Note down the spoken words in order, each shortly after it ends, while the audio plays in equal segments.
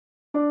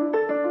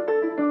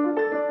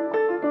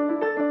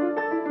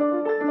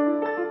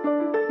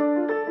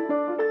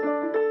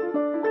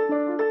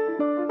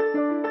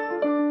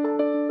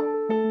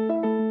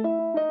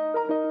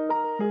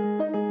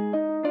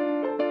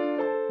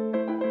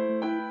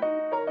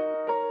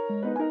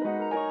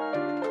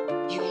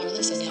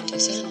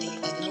Sandy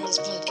and Nora's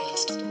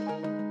podcast.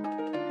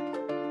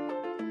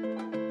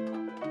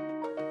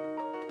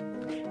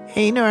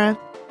 Hey, Nora.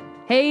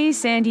 Hey,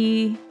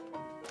 Sandy.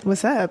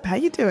 What's up? How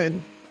you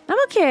doing? I'm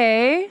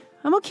okay.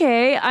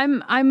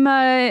 I'm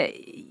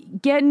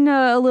getting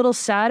a little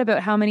sad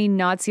about how many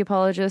Nazi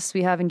apologists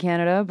we have in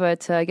Canada,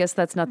 but I guess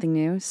that's nothing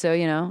new. So,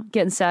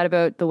 getting sad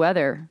about the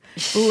weather.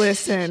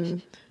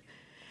 Listen,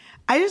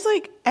 I just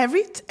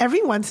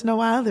every once in a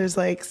while, there's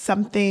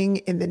something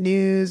in the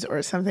news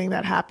or something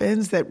that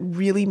happens that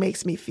really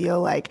makes me feel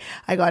like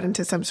I got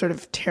into some sort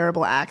of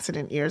terrible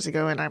accident years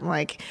ago and I'm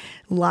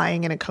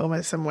lying in a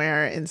coma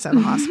somewhere in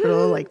some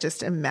hospital,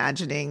 just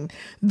imagining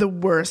the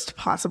worst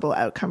possible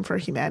outcome for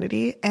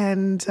humanity.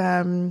 And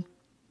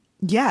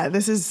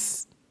this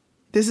is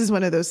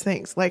one of those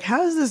things.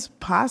 How is this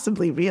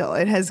possibly real?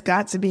 It has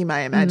got to be my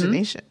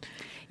imagination.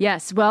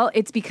 Yes. Well,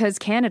 it's because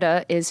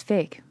Canada is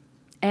fake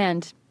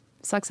and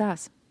sucks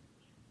ass.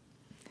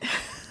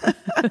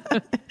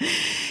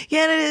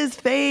 Yeah, it is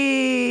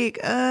fake.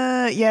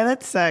 Yeah,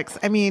 that sucks.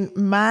 I mean,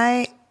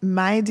 my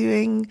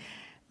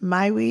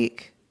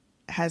week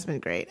has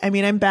been great. I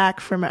mean, I'm back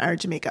from our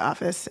Jamaica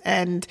office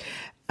and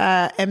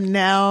am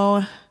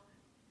now,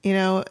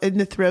 in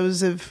the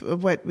throes of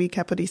what we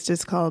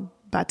Caporistas call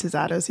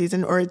Batizado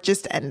season, or it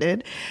just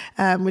ended,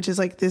 which is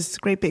this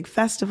great big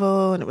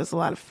festival, and it was a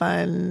lot of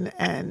fun.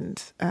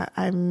 And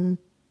I'm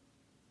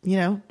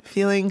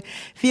feeling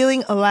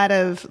a lot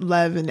of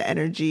love and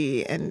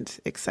energy and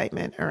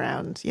excitement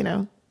around,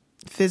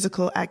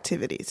 physical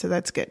activity. So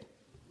that's good.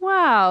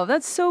 Wow,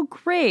 that's so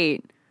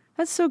great.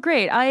 That's so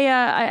great.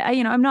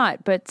 I'm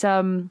not, but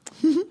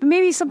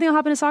maybe something will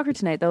happen to soccer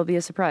tonight. That'll be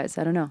a surprise.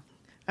 I don't know.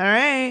 All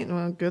right.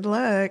 Well, good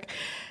luck.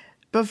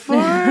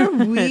 Before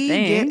we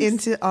get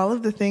into all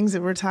of the things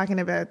that we're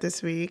talking about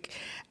this week,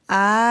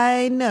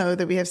 I know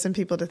that we have some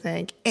people to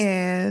thank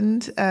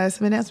and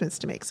some announcements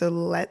to make. So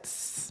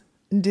let's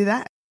do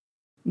that.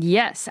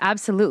 Yes,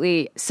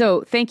 absolutely.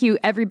 So thank you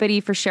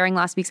everybody for sharing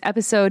last week's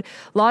episode.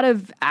 A lot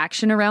of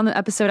action around the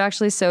episode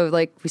actually. So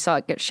we saw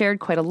it get shared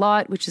quite a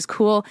lot, which is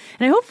cool.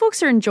 And I hope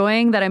folks are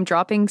enjoying that I'm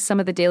dropping some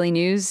of the daily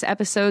news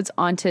episodes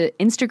onto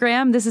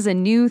Instagram. This is a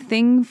new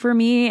thing for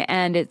me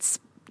and it's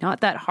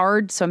not that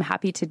hard. So I'm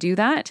happy to do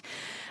that.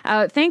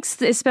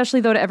 Thanks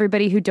especially though to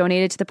everybody who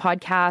donated to the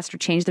podcast or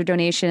changed their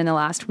donation in the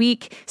last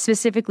week,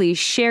 specifically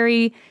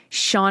Sherry,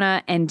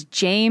 Shauna, and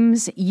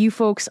James. You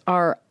folks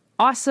are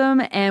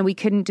awesome, and we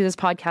couldn't do this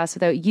podcast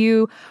without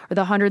you or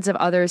the hundreds of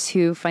others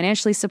who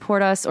financially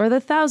support us or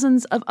the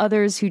thousands of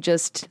others who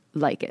just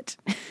like it,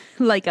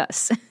 like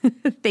us.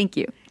 Thank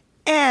you.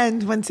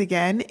 And once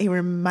again, a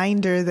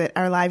reminder that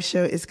our live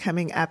show is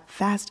coming up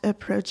fast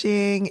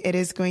approaching. It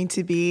is going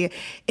to be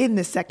in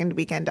the second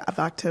weekend of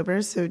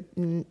October. So,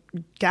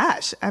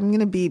 gosh, I'm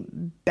going to be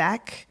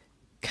back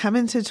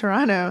coming to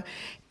Toronto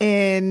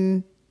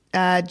in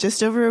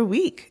just over a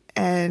week.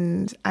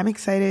 And I'm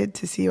excited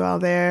to see you all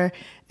there.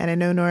 And I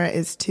know Nora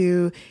is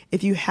too.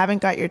 If you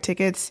haven't got your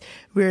tickets,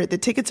 the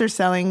tickets are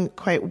selling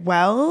quite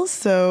well.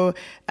 So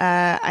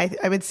I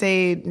would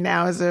say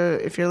now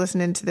if you're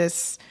listening to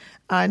this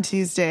on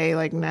Tuesday,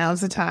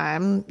 now's the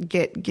time.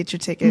 Get your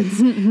tickets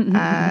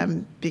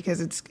because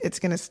it's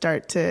going to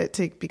start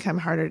to become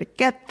harder to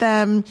get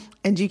them.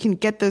 And you can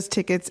get those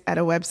tickets at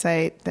a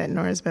website that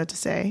Nora's about to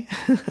say.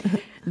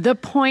 The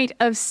Point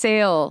of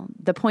Sale,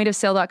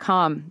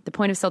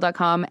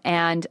 thepointofsale.com,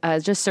 and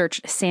just search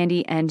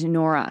Sandy and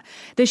Nora.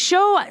 The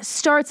show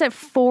starts at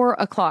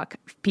 4:00,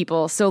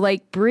 people. So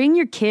bring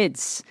your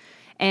kids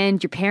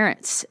and your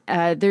parents.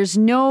 There's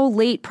no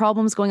late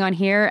problems going on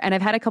here. And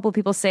I've had a couple of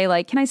people say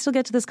can I still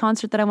get to this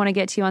concert that I want to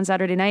get to on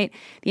Saturday night?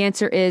 The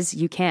answer is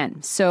you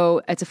can.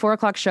 So it's a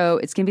 4:00 show.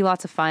 It's going to be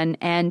lots of fun.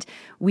 And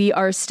we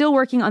are still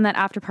working on that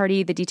after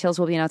party. The details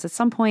will be announced at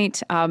some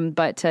point.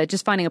 But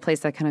just finding a place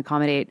that can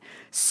accommodate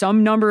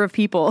some number of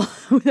people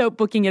without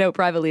booking it out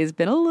privately has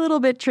been a little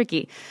bit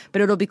tricky.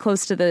 But it'll be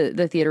close to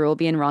the theater. It will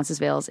be in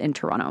Roncesvalles in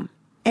Toronto.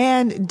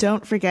 And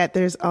don't forget,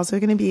 there's also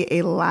going to be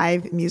a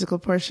live musical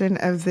portion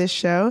of this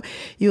show.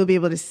 You'll be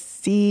able to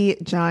see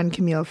John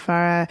Camille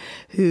Farah,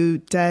 who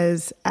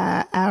does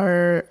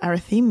our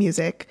theme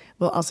music,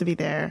 will also be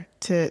there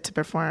to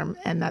perform.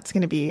 And that's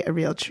going to be a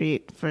real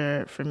treat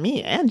for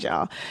me and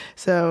y'all.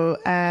 So,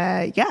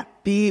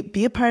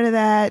 be a part of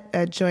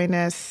that. Join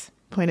us,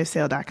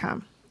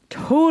 pointofsale.com.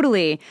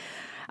 Totally.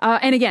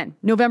 And again,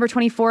 November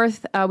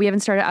 24th, we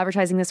haven't started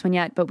advertising this one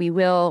yet, but we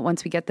will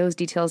once we get those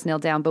details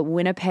nailed down. But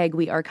Winnipeg,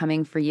 we are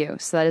coming for you.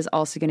 So that is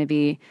also going to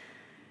be,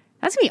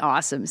 that's going to be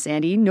awesome,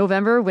 Sandy.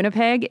 November,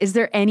 Winnipeg. Is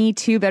there any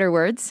two better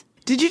words?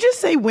 Did you just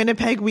say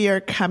Winnipeg, we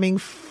are coming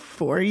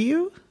for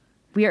you?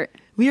 We are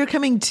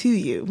coming to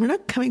you. We're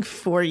not coming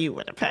for you,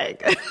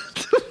 Winnipeg.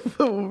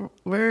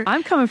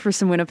 I'm coming for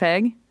some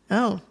Winnipeg.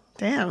 Oh,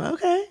 damn.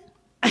 Okay.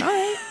 All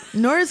right.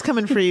 Nora's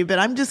coming for you, but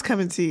I'm just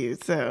coming to you.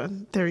 So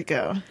there we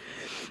go.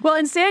 Well,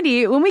 and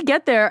Sandy, when we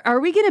get there, are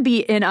we going to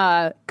be in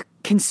a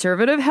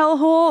conservative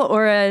hellhole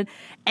or an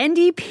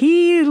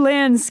NDP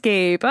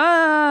landscape?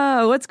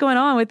 What's going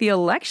on with the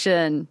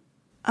election?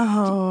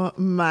 Oh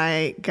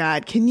my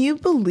God. Can you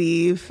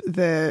believe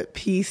the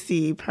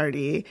PC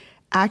party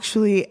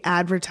actually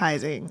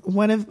advertising?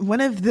 One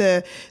of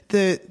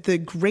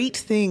the great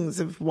things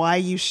of why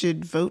you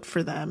should vote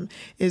for them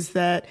is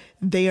that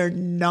they are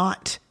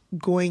not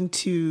going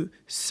to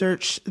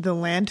search the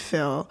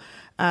landfill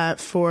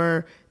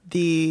for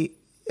the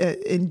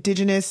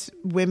indigenous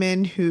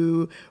women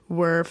who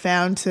were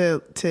found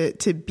to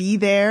be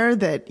there,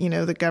 that,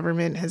 the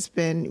government has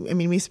been,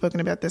 we've spoken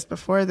about this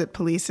before, that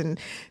police and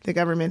the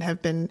government have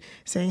been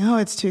saying, oh,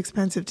 it's too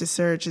expensive to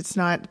search, it's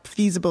not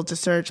feasible to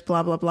search,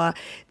 blah, blah, blah.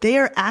 They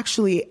are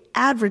actually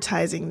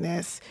advertising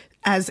this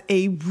as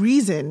a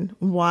reason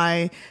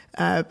why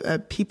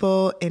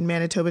people in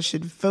Manitoba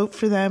should vote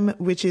for them,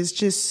 which is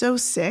just so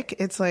sick.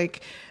 It's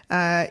like,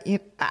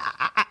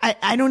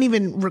 I don't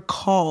even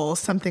recall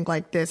something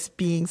like this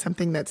being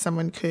something that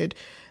someone could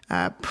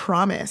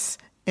promise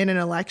in an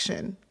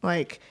election.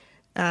 Like,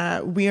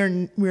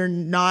 we're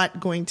not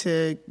going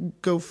to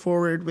go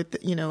forward with,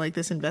 like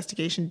this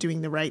investigation,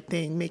 doing the right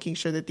thing, making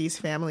sure that these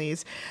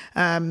families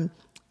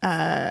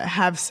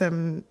have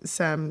some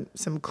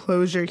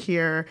closure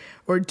here,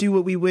 or do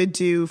what we would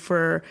do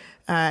for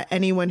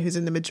anyone who's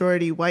in the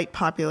majority white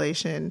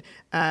population,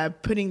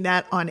 putting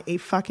that on a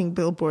fucking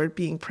billboard,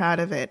 being proud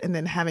of it, and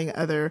then having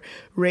other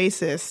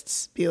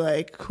racists be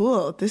like,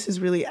 cool, this is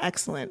really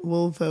excellent,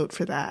 we'll vote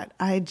for that.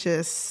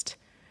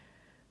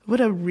 What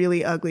a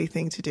really ugly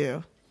thing to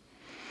do.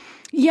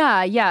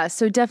 Yeah.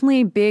 So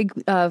definitely big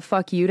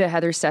fuck you to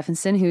Heather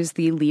Stephenson, who's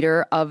the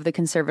leader of the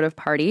Conservative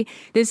Party.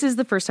 This is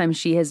the first time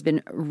she has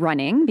been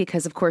running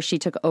because, of course, she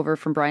took over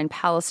from Brian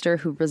Pallister,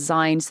 who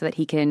resigned so that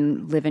he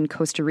can live in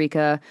Costa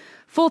Rica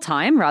full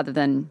time rather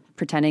than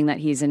pretending that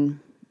he's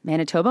in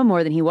Manitoba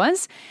more than he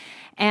was.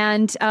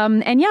 And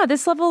yeah,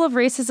 this level of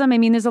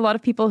racism, there's a lot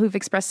of people who've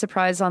expressed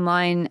surprise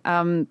online,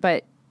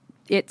 but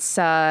it's,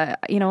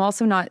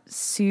 also not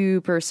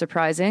super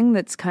surprising.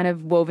 That's kind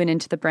of woven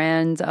into the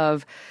brand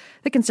of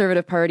the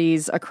Conservative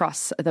parties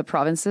across the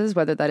provinces,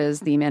 whether that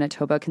is the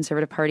Manitoba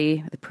Conservative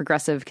Party, the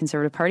Progressive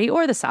Conservative Party,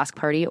 or the Sask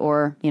Party,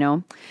 or,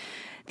 the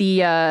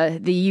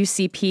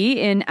UCP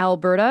in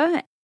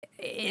Alberta.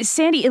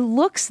 Sandy, it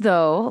looks,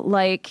 though,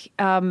 like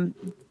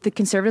the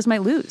Conservatives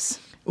might lose.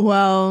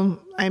 Well,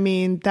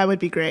 that would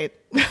be great.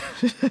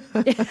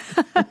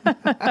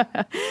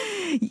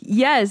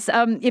 Yes.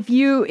 If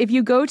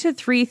you go to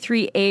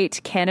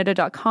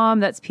 338canada.com,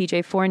 that's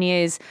PJ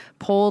Fournier's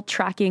poll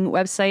tracking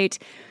website,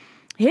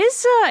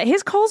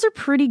 his calls are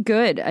pretty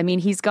good.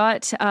 He's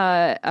got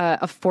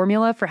a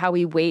formula for how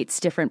he weights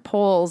different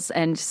polls,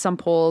 and some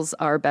polls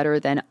are better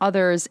than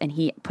others, and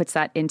he puts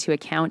that into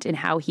account in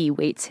how he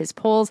weights his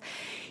polls.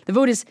 The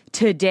vote is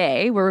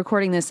today. We're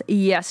recording this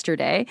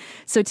yesterday.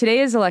 So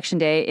today is election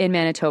day in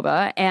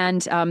Manitoba,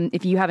 and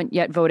if you haven't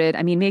yet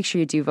voted, make sure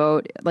you do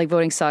vote. Like,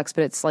 voting sucks,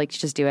 but it's like,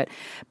 just do it.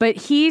 But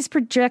he's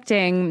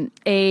projecting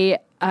a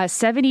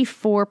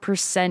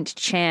 74%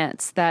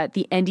 chance that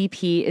the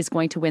NDP is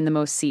going to win the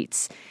most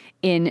seats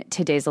in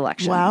today's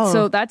election. Wow.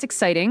 So that's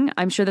exciting.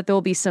 I'm sure that there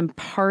will be some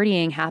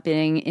partying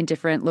happening in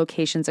different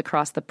locations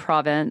across the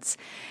province.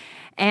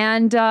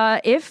 And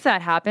if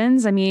that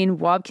happens,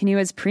 Wab Kinew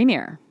as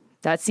premier.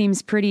 That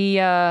seems pretty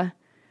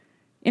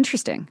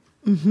interesting.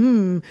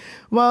 Mm-hmm.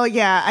 Well,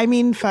 yeah,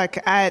 fuck,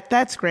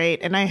 that's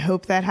great. And I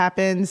hope that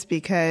happens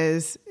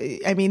because,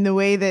 the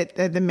way that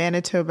the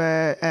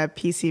Manitoba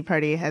PC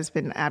party has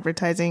been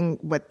advertising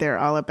what they're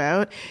all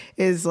about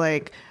is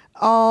like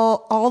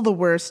all the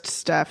worst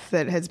stuff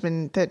that has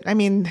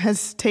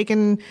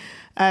taken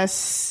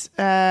us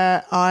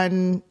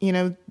on,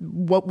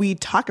 what we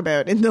talk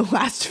about in the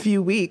last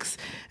few weeks.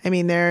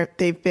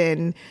 They've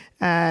been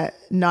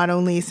not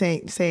only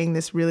saying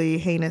this really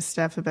heinous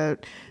stuff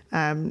about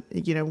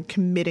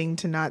committing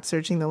to not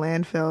searching the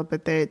landfill,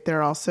 but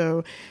they're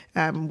also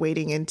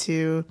wading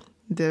into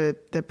the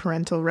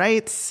parental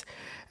rights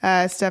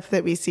stuff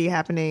that we see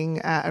happening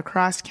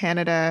across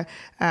Canada,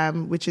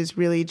 which is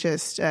really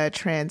just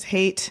trans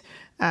hate.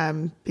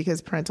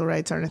 Because parental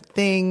rights aren't a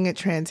thing,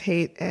 trans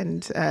hate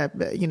and,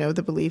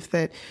 the belief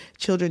that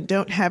children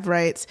don't have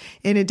rights,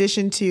 in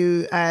addition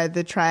to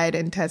the tried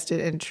and tested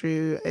and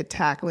true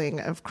tackling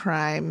of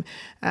crime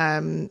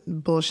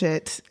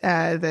bullshit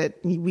that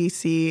we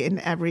see in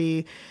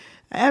every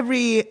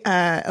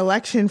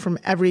election from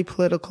every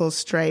political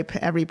stripe,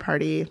 every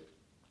party,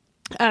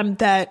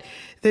 that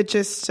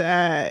just,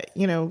 has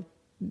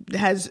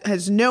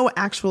no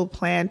actual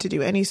plan to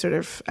do any sort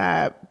of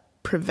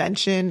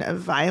prevention of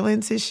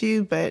violence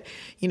issue, but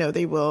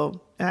they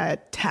will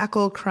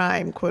tackle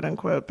crime, quote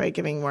unquote, by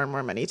giving more and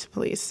more money to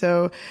police.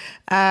 So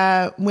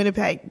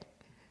Winnipeg,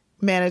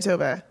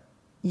 Manitoba,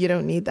 you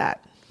don't need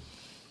that.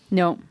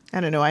 No,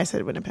 I don't know. I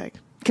said Winnipeg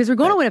because we're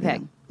going to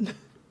Winnipeg.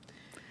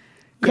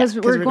 Because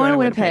we're going to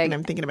Winnipeg. And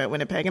I'm thinking about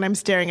Winnipeg, and I'm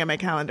staring at my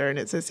calendar, and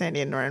it says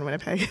Sandy and Nora in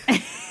Winnipeg.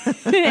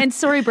 And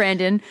sorry,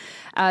 Brandon.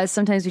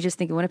 Sometimes we just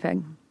think of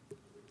Winnipeg.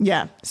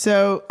 Yeah.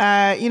 So,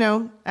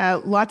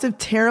 lots of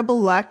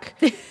terrible luck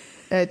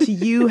to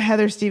you,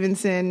 Heather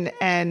Stevenson,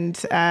 and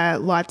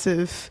lots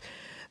of,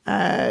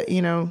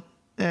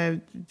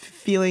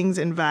 feelings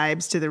and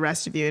vibes to the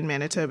rest of you in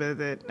Manitoba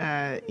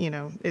that,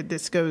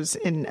 this goes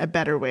in a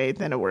better way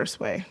than a worse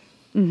way.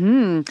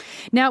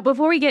 Now,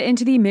 before we get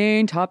into the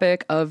main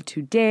topic of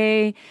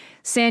today,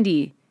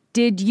 Sandy,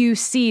 did you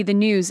see the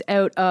news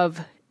out of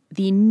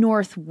the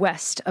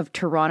northwest of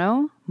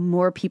Toronto?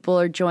 More people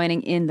are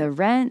joining in the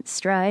rent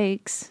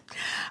strikes.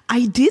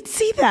 I did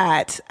see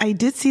that.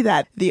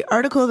 The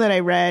article that I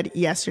read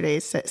yesterday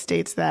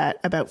states that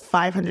about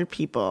 500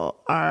 people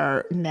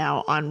are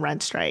now on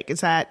rent strike.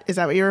 Is that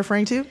what you're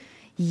referring to?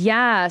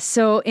 Yeah.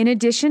 So in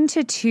addition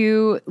to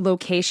two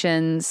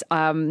locations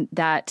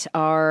that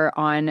are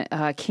on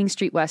King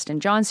Street West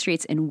and John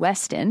Streets in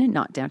Weston,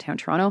 not downtown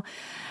Toronto,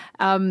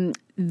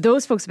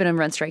 those folks have been on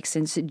rent strike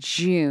since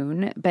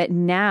June, but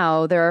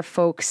now there are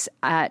folks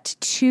at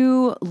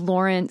 2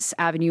 Lawrence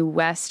Avenue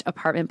West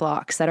apartment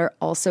blocks that are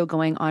also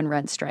going on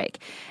rent strike.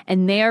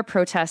 And they are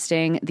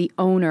protesting the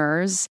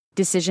owners'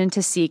 decision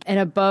to seek an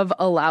above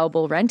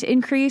allowable rent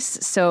increase.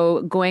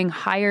 So going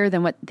higher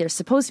than what they're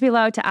supposed to be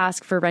allowed to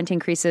ask for rent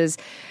increases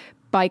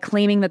by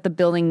claiming that the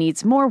building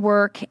needs more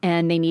work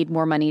and they need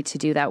more money to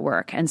do that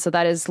work. And so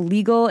that is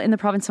legal in the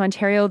province of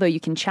Ontario, though you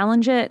can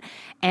challenge it.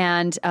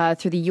 And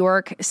through the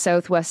York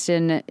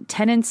Southwestern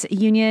Tenants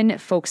Union,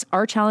 folks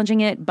are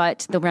challenging it,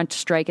 but the rent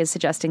strike is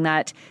suggesting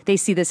that they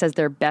see this as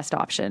their best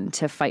option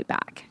to fight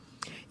back.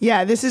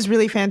 Yeah, this is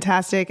really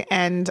fantastic.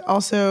 And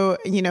also,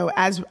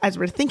 as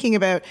we're thinking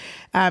about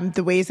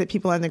the ways that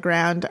people on the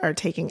ground are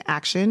taking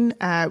action,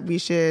 we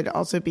should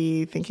also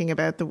be thinking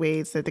about the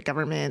ways that the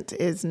government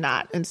is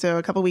not. And so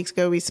a couple of weeks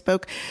ago, we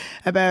spoke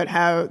about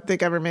how the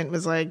government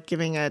was like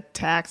giving a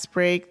tax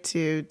break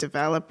to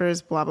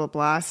developers, blah, blah,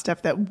 blah,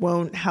 stuff that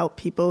won't help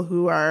people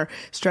who are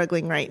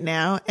struggling right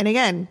now. And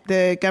again,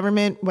 the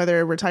government,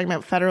 whether we're talking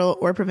about federal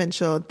or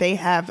provincial,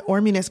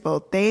 or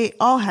municipal, they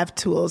all have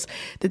tools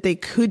that they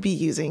could be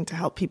using to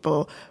help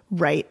people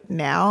right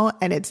now.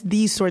 And it's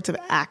these sorts of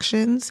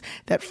actions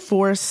that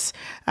force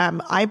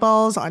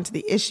eyeballs onto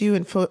the issue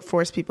and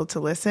force people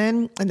to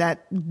listen, and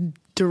that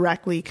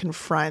directly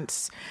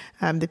confronts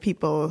the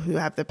people who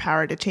have the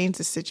power to change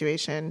the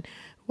situation.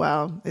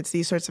 Well, it's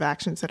these sorts of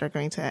actions that are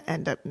going to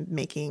end up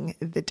making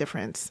the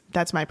difference.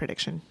 That's my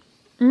prediction.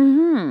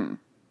 Mm-hmm.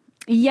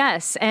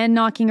 Yes, and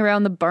knocking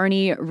around the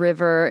Barney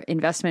River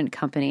Investment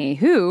Company,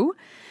 who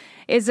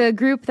is a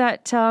group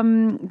that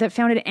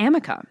founded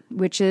Amica,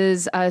 which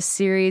is a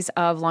series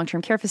of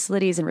long-term care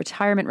facilities and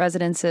retirement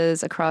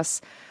residences across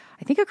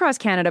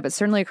Canada, but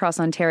certainly across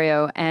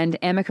Ontario. And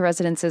Amica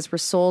residences were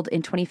sold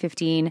in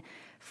 2015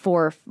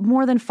 for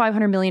more than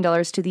 $500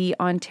 million to the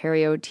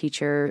Ontario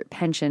Teacher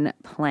Pension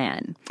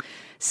Plan.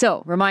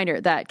 So, reminder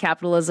that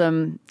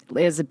capitalism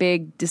is a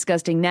big,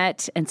 disgusting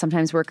net, and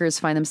sometimes workers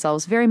find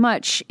themselves very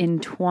much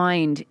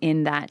entwined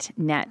in that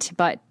net.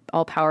 But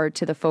all power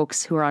to the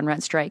folks who are on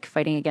rent strike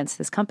fighting against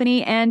this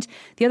company and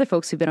the other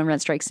folks who've been on rent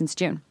strike since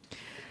June.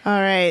 All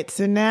right.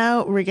 So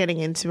now we're getting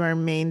into our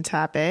main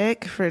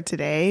topic for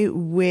today,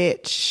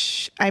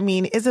 which,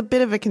 is a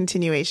bit of a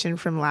continuation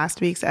from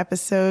last week's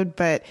episode,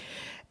 but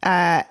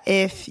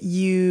if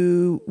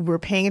you were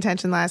paying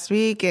attention last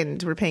week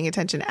and were paying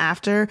attention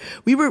after,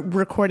 we were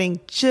recording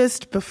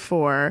just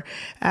before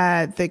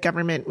the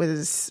government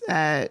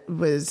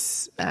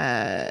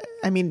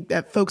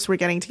folks were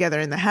getting together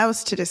in the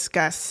House to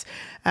discuss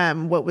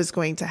what was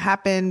going to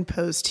happen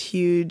post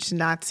huge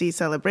Nazi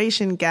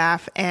celebration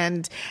gaffe.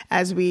 And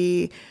as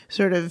we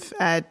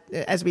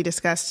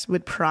discussed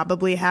would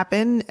probably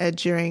happen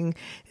during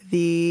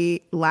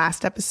the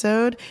last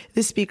episode,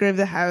 the Speaker of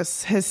the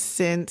House has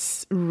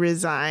since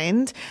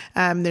resigned.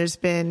 There's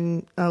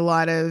been a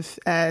lot of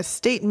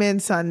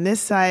statements on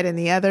this side and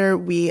the other.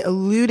 We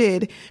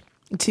alluded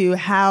to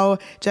how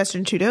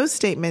Justin Trudeau's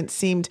statement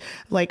seemed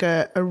like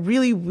a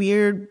really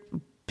weird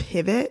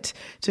pivot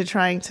to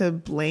trying to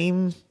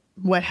blame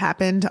what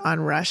happened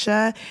on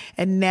Russia.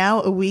 And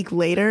now a week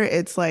later,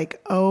 it's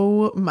like,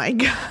 oh my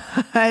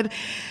God,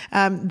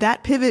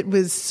 that pivot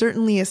was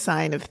certainly a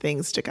sign of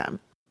things to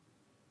come.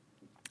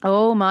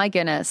 Oh my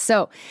goodness.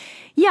 So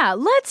yeah,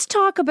 let's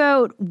talk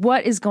about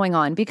what is going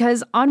on,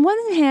 because on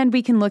one hand,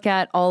 we can look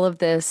at all of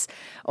this.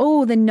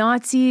 Oh, the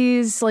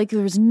Nazis, like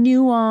there was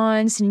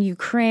nuance in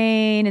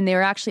Ukraine and they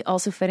were actually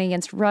also fighting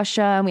against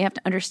Russia. And we have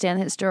to understand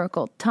the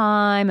historical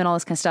time and all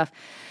this kind of stuff.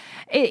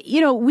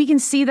 We can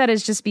see that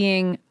as just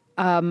being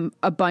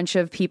a bunch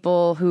of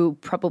people who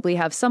probably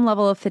have some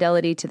level of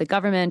fidelity to the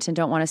government and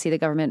don't want to see the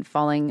government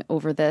falling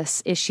over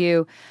this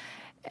issue,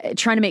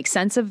 trying to make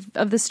sense of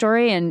the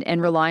story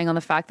and relying on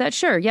the fact that,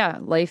 sure, yeah,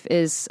 life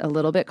is a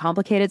little bit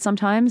complicated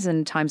sometimes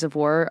and times of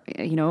war,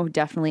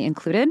 definitely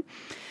included.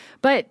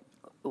 But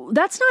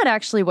that's not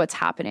actually what's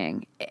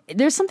happening.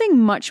 There's something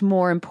much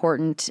more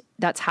important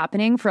that's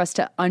happening for us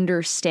to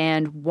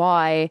understand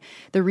why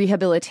the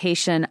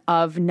rehabilitation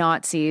of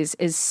Nazis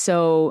is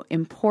so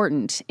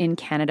important in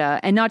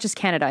Canada, and not just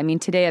Canada. I mean,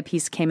 today a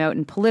piece came out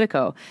in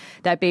Politico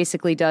that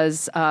basically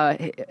does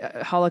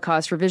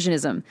Holocaust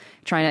revisionism,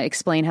 trying to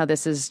explain how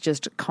this is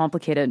just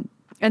complicated.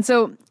 And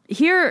so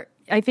here,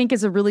 I think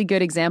is a really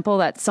good example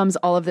that sums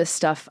all of this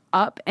stuff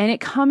up, and it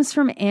comes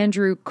from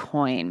Andrew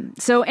Coyne.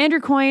 So Andrew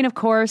Coyne, of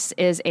course,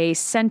 is a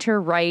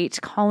center-right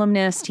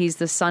columnist. He's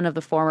the son of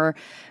the former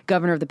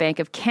governor of the Bank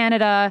of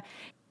Canada.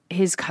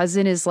 His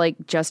cousin is like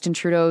Justin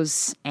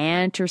Trudeau's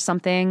aunt or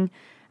something,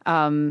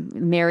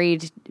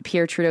 married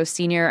Pierre Trudeau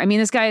Sr. I mean,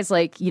 this guy is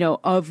like,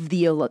 of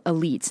the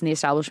elites in the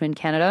establishment in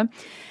Canada.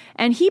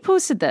 And he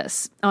posted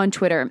this on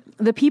Twitter.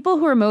 The people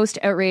who are most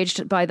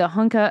outraged by the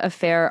Hunka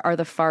affair are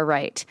the far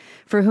right,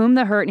 for whom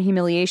the hurt and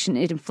humiliation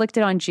it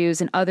inflicted on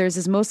Jews and others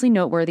is mostly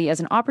noteworthy as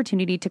an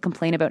opportunity to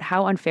complain about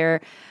how unfair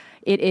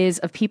it is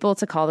of people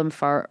to call them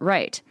far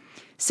right.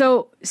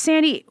 So,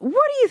 Sandy, what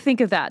do you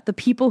think of that? The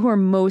people who are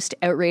most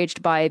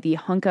outraged by the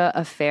Hunka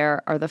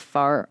affair are the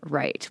far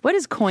right. What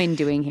is Coyne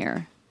doing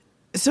here?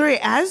 Sorry,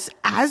 as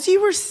you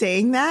were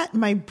saying that,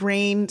 my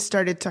brain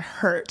started to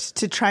hurt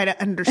to try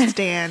to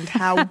understand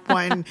how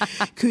one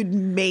could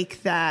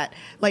make that,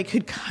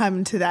 could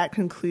come to that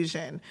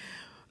conclusion.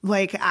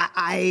 That's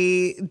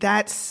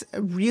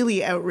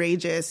really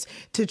outrageous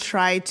to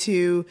try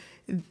to,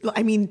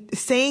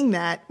 saying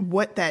that,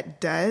 what that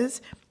does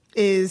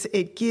is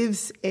it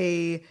gives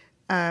a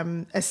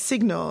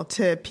signal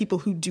to people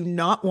who do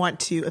not want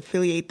to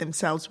affiliate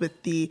themselves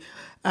with the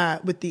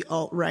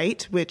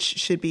alt-right, which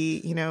should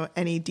be,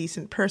 any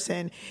decent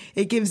person.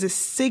 It gives a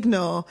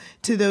signal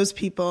to those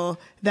people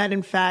that,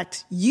 in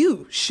fact,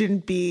 you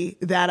shouldn't be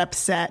that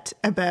upset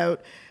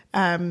about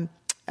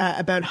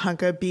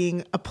Hunka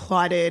being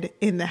applauded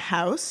in the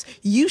House.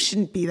 You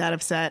shouldn't be that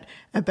upset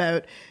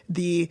about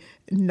the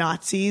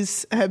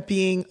Nazis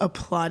being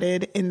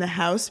applauded in the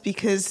House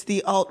because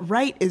the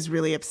alt-right is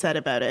really upset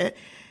about it.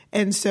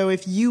 And so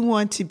if you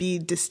want to be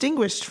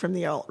distinguished from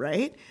the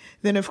alt-right,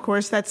 then of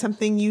course that's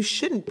something you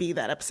shouldn't be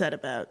that upset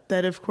about.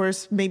 That of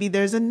course maybe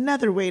there's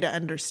another way to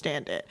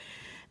understand it.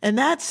 And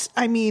that's,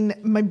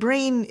 my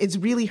brain is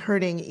really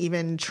hurting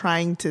even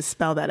trying to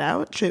spell that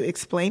out, to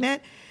explain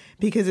it,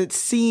 because it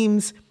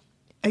seems,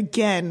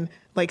 again,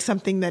 like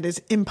something that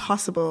is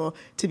impossible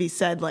to be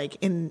said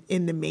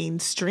in the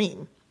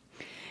mainstream.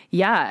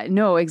 Yeah,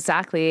 no,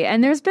 exactly.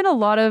 And there's been a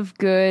lot of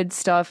good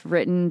stuff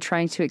written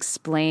trying to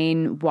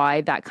explain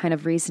why that kind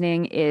of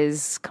reasoning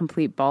is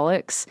complete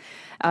bollocks.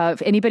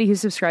 If anybody who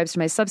subscribes to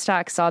my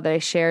Substack saw that I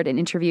shared an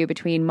interview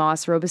between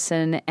Moss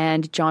Robeson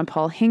and John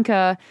Paul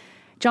Hinka.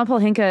 John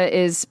Paul Hinka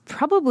is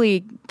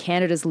probably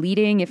Canada's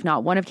leading, if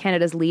not one of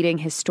Canada's leading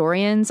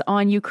historians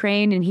on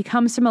Ukraine. And he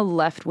comes from a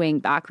left-wing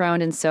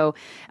background and so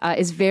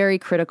is very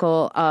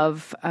critical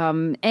of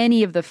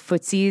any of the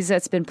footsies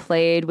that's been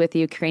played with the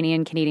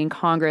Ukrainian-Canadian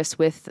Congress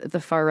with the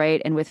far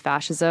right and with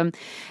fascism,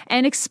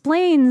 and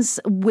explains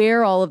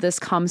where all of this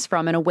comes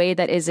from in a way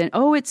that isn't,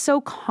 it's so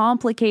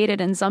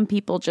complicated and some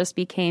people just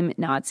became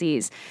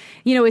Nazis.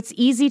 It's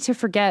easy to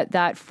forget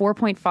that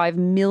 4.5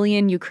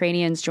 million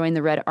Ukrainians joined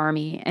the Red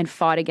Army and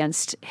fought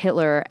against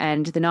Hitler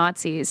and the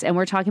Nazis. And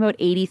we're talking about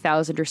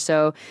 80,000 or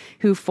so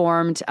who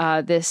formed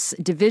this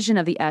division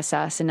of the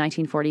SS in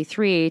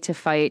 1943 to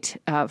fight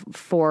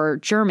for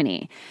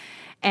Germany.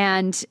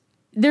 And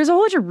there's a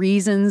whole bunch of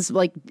reasons,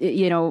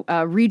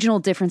 regional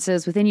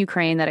differences within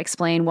Ukraine that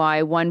explain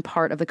why one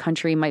part of the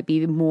country might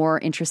be more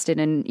interested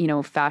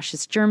in,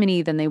 fascist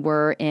Germany than they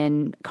were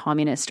in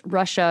communist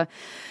Russia.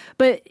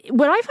 But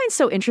what I find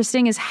so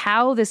interesting is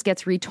how this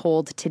gets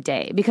retold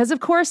today. Because, of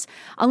course,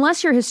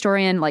 unless you're a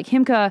historian like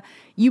Himka,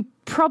 you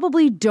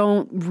probably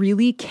don't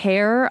really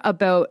care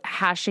about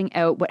hashing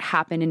out what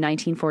happened in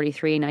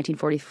 1943,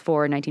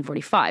 1944, and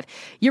 1945.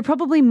 You're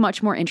probably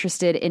much more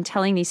interested in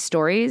telling these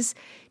stories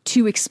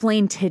to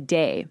explain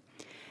today.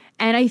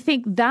 And I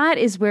think that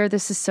is where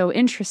this is so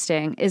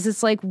interesting, is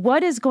it's like,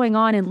 what is going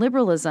on in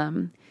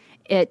liberalism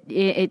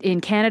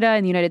in Canada,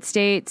 in the United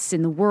States,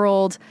 in the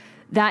world,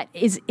 that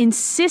is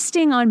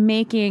insisting on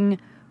making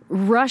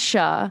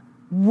Russia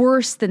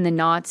worse than the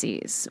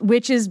Nazis,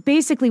 which is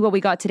basically what we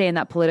got today in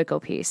that Politico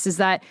piece, is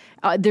that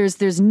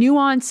there's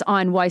nuance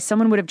on why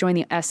someone would have joined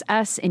the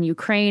SS in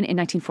Ukraine in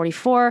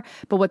 1944,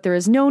 but what there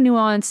is no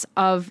nuance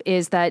of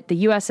is that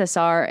the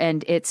USSR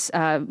and its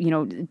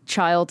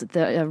child,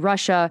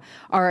 Russia,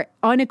 are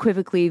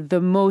unequivocally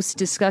the most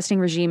disgusting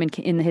regime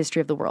in the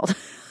history of the world.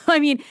 I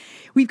mean,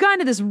 we've gotten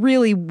to this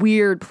really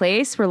weird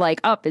place where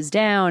up is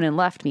down and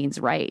left means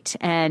right,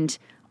 and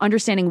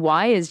understanding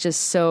why is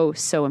just so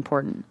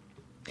important.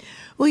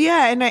 Well,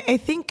 yeah, and I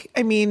think,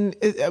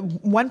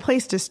 one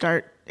place to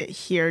start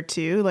here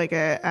too, like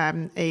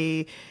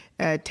a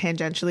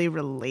tangentially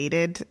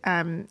related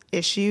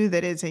issue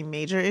that is a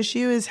major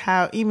issue is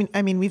how,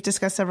 we've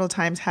discussed several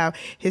times how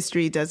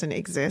history doesn't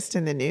exist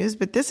in the news,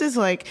 but this is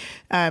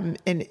an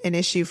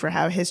issue for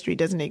how history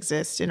doesn't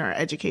exist in our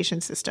education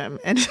system,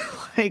 and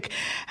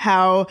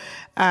how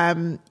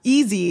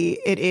easy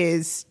it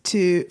is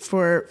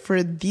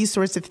for these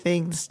sorts of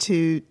things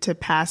to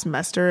pass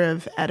muster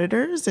of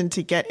editors and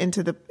to get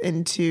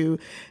into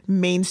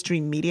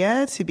mainstream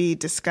media to be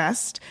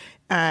discussed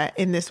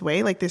in this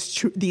way,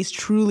 these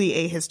truly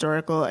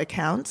ahistorical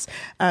accounts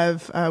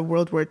of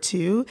World War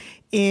II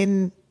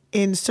in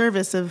in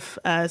service of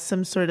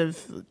some sort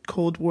of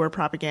Cold War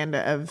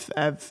propaganda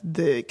of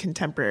the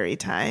contemporary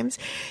times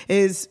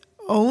is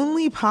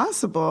only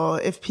possible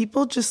if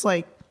people just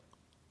like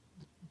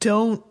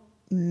don't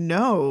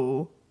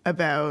know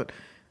about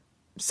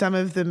some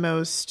of the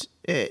most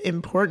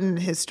important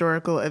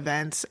historical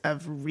events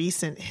of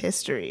recent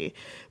history,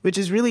 which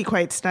is really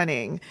quite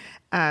stunning.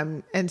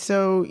 And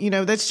so,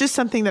 that's just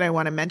something that I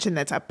want to mention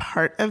that's a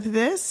part of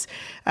this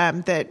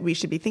that we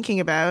should be thinking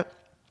about,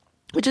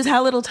 which is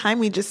how little time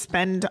we just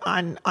spend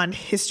on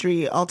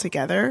history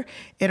altogether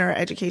in our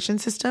education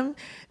system.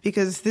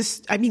 Because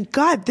this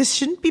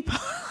shouldn't be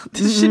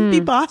shouldn't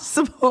be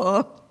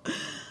possible.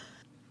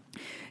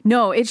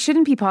 No, it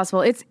shouldn't be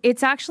possible.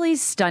 It's actually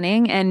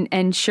stunning,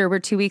 and sure, we're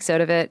 2 weeks out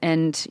of it,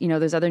 and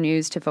there's other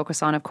news to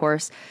focus on, of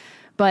course.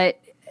 But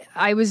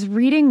I was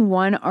reading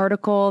one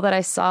article that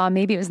I saw,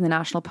 maybe it was in the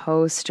National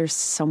Post or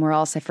somewhere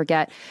else, I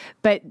forget.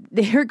 But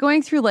they're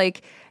going through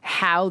like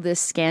how this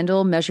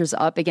scandal measures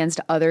up against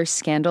other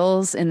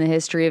scandals in the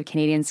history of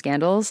Canadian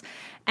scandals.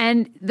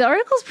 And the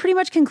article is pretty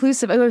much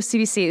conclusive. Oh,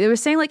 CBC. They were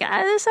saying like,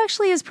 this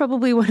actually is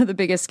probably one of the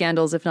biggest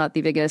scandals, if not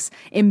the biggest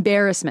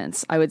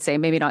embarrassments, I would say.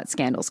 Maybe not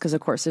scandals, because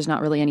of course there's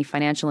not really any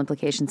financial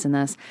implications in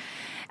this.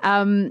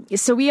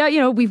 So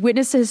we've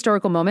witnessed a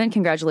historical moment.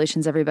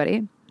 Congratulations,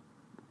 everybody.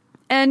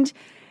 And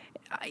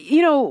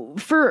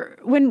for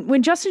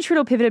when Justin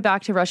Trudeau pivoted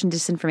back to Russian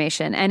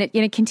disinformation, and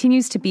it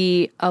continues to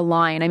be a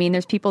line. I mean,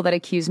 there's people that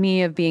accuse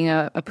me of being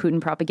a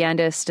Putin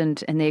propagandist, and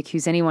they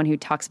accuse anyone who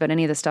talks about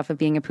any of this stuff of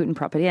being a Putin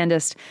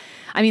propagandist.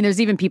 I mean, there's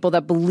even people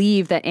that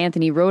believe that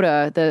Anthony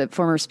Rota, the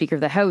former Speaker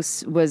of the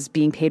House, was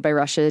being paid by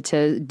Russia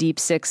to deep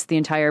six the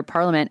entire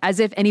parliament, as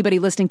if anybody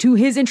listening to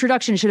his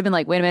introduction should have been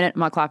like, wait a minute, I'm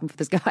not clapping for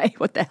this guy.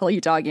 What the hell are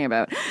you talking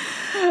about?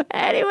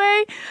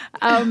 Anyway,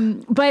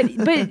 but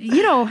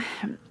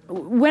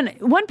when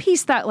one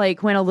piece that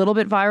like went a little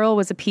bit viral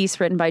was a piece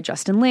written by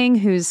Justin Ling,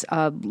 who's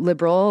a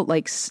liberal,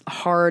 like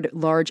hard,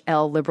 large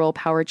L liberal,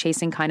 power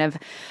chasing kind of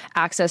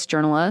access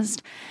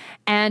journalist.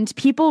 And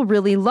people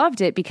really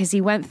loved it because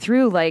he went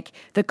through like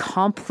the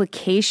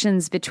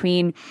complications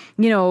between,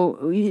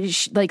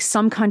 like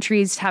some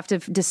countries have to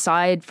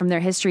decide from their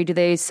history, do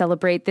they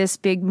celebrate this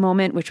big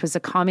moment, which was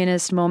a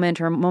communist moment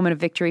or a moment of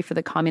victory for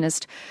the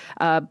Communist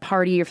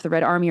Party or for the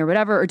Red Army or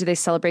whatever, or do they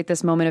celebrate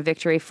this moment of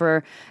victory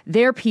for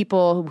their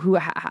people who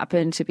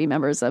happen to be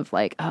members of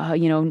like,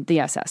 the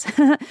SS.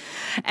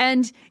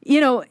 And,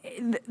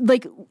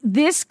 like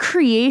this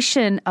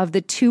creation of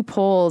the two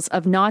poles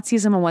of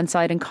Nazism on one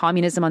side and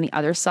communism on the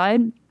other side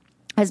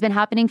has been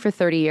happening for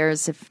 30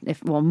 years,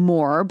 if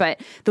more, but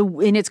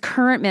in its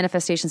current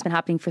manifestation has been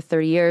happening for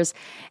 30 years.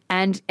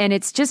 And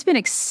it's just been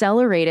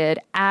accelerated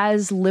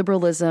as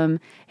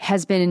liberalism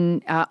has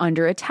been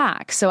under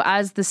attack. So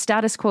as the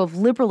status quo of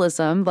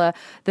liberalism,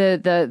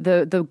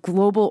 the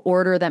global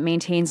order that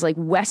maintains like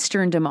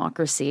Western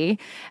democracy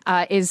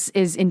is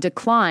in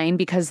decline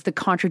because the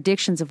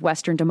contradictions of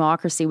Western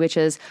democracy, which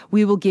is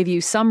we will give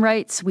you some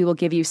rights, we will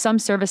give you some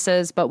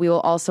services, but we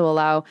will also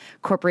allow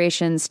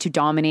corporations to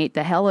dominate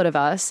the hell out of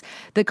us.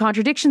 The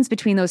contradictions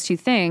between those two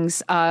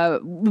things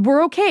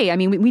were okay. I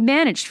mean, we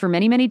managed for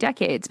many, many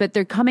decades, but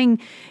they're coming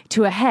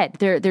to a head.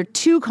 They're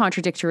too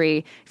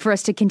contradictory for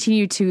us to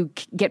continue to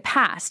get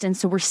past. And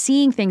so we're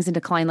seeing things in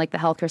decline like the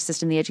healthcare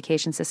system, the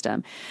education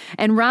system.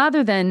 And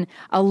rather than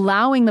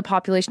allowing the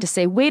population to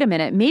say, wait a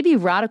minute, maybe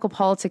radical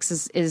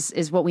politics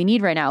is what we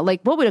need right now.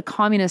 Like, what would a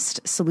communist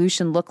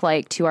solution look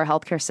like to our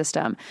healthcare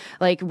system?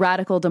 Like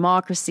radical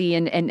democracy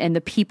and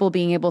the people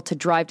being able to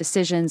drive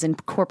decisions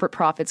and corporate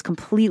profits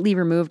completely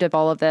removed of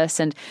all of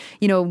this, and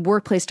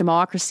workplace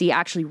democracy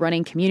actually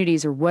running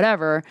communities or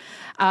whatever.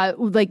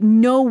 Like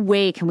no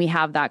way can we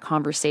have that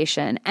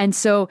conversation. And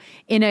so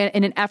in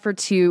an effort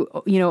to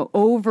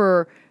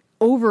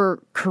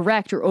over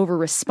correct or over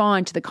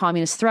respond to the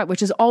communist threat,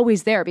 which is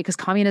always there because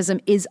communism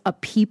is a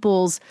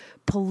people's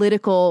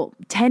political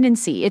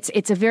tendency.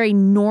 It's a very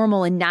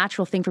normal and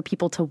natural thing for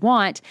people to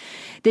want.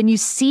 Then you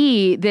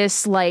see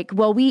this like,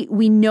 well, we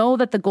know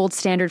that the gold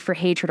standard for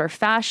hatred are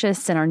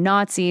fascists and are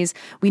Nazis.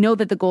 We know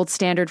that the gold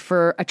standard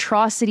for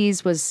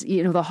atrocities was,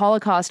 the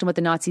Holocaust and what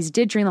the Nazis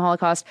did during the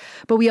Holocaust.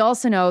 But we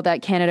also know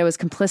that Canada was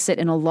complicit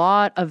in a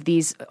lot of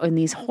these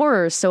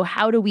horrors. So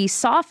how do we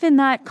soften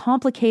that,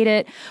 complicate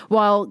it,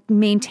 while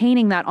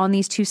maintaining that on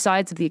these two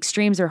sides of the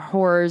extremes are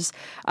horrors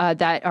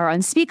that are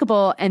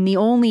unspeakable, and the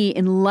only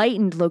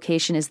enlightened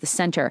location is the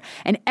center.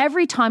 And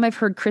every time I've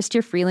heard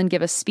Chrystia Freeland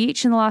give a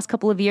speech in the last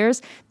couple of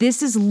years,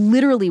 this is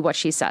literally what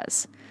she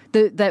says.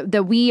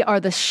 That we are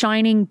the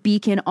shining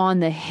beacon on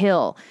the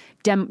hill.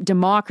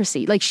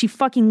 Democracy. Like she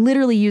fucking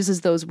literally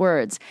uses those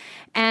words.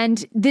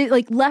 And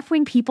like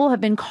left-wing people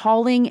have been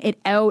calling it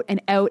out and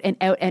out and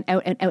out and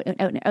out and out and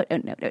out and out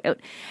and out and out.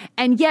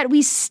 And yet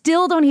we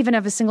still don't even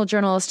have a single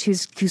journalist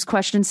who's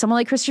questioned someone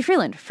like Chrystia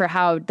Freeland for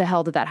how the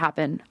hell did that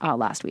happen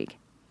last week.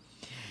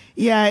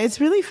 Yeah, it's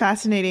really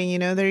fascinating.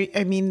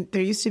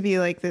 There used to be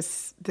like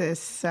this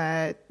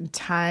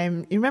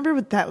time. You remember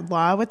with that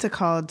law? What's it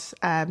called?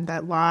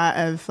 That law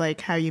of like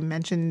how you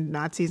mentioned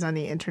Nazis on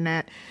the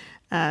internet.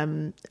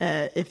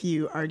 if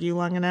you argue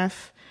long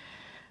enough.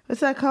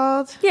 What's that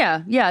called?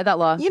 Yeah, that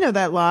law. You know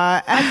that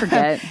law. I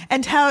forget.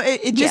 And how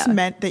it just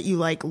meant that you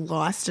like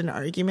lost an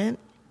argument.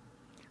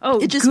 Oh,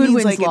 it just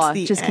Goodwin's means like law it's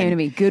the just end. came to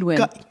me. Goodwin.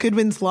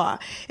 Goodwin's law.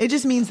 It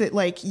just means that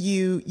like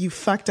you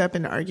fucked up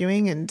in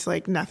arguing and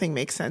like nothing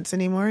makes sense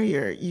anymore.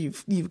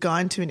 You've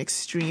gone to an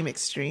extreme.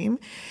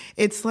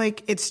 It's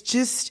like it's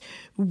just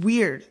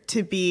weird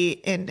to be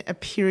in a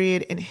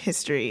period in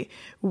history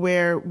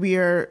where we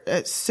are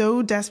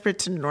so desperate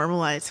to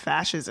normalize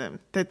fascism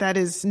that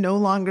is no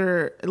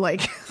longer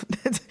like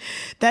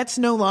that's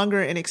no longer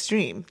an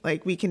extreme.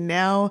 Like we can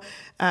now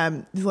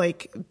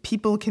like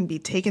people can be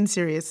taken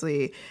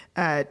seriously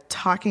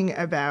talking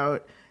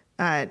about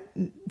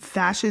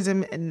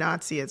fascism and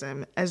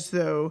Nazism as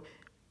though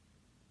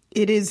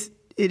it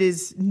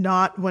is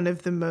not one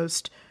of the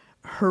most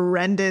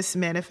horrendous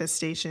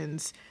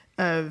manifestations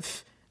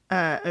of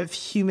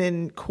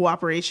human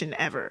cooperation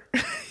ever.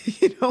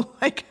 You know,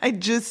 like I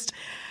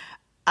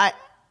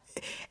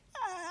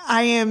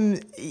am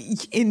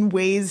in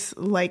ways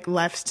like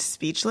left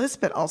speechless,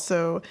 but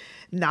also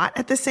not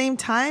at the same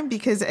time,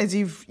 because as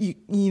you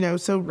know,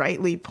 so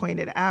rightly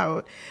pointed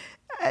out,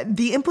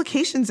 the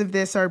implications of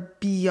this are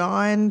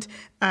beyond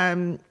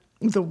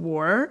the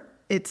war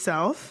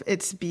itself.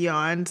 It's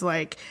beyond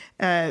like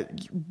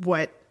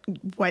what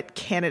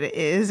Canada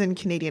is and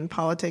Canadian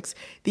politics.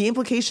 The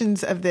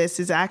implications of this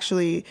is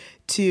actually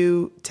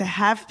to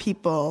have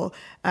people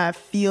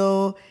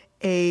feel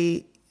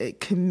a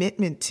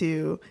commitment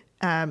to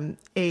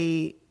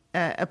a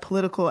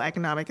political,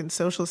 economic, and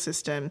social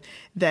system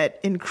that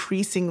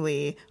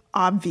increasingly,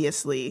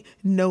 obviously,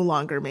 no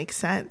longer makes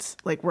sense.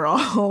 Like we're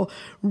all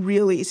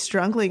really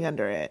struggling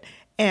under it.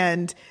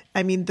 And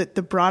I mean,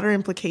 the broader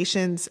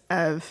implications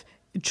of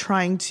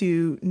trying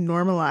to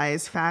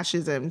normalize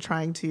fascism,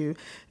 trying to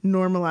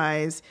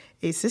normalize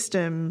a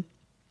system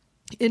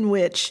in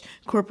which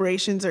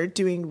corporations are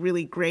doing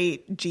really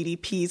great,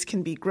 GDPs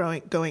can be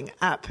going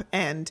up,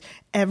 and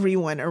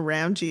everyone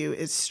around you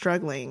is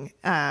struggling,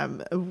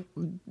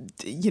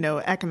 you know,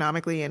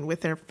 economically and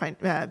with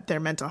their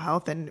mental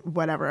health and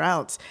whatever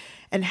else,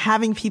 and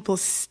having people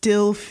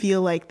still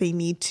feel like they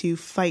need to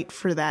fight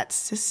for that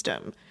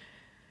system.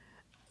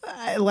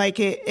 Like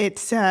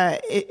it's a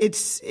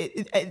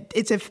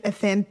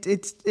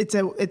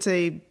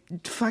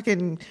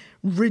fucking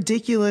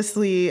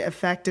ridiculously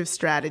effective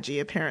strategy,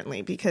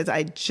 apparently, because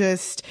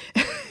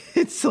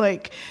it's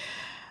like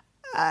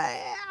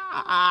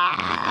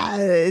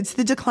it's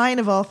the decline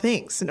of all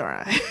things,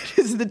 Nora.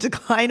 It's the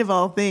decline of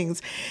all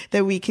things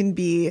that we can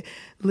be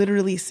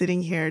literally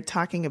sitting here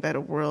talking about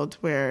a world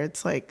where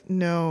it's like,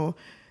 no,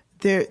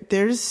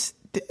 there's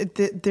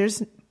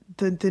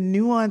the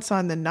nuance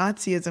on the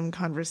Nazism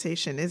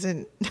conversation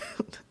isn't,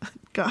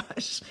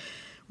 gosh,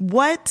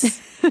 what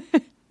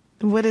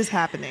is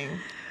happening?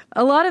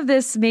 A lot of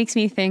this makes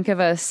me think of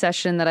a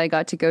session that I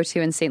got to go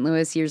to in St.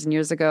 Louis years and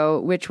years ago,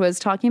 which was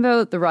talking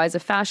about the rise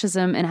of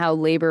fascism and how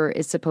labor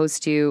is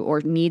supposed to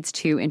or needs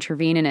to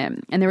intervene in it.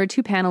 And there were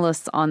two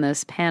panelists on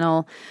this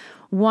panel.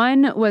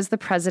 One was the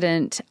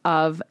president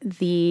of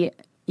the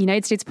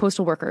United States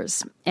Postal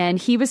Workers. And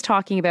he was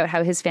talking about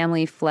how his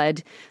family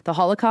fled the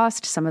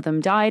Holocaust. Some of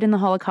them died in the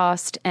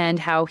Holocaust, and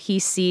how he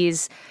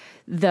sees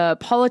the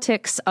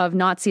politics of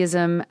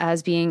Nazism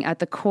as being at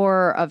the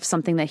core of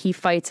something that he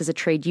fights as a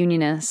trade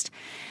unionist.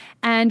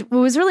 And what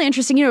was really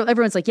interesting, you know,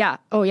 everyone's like, yeah,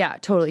 oh yeah,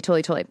 totally.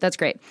 That's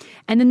great.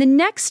 And then the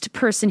next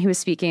person who was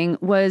speaking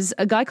was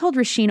a guy called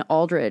Rasheen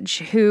Aldridge,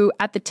 who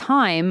at the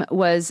time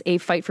was a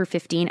Fight for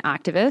 15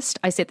 activist.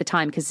 I say at the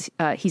time because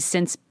he's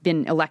since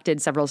been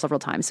elected several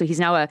times. So he's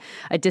now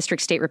a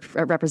district state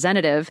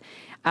representative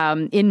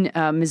in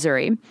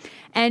Missouri.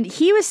 And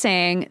he was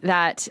saying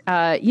that,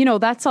 you know,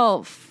 that's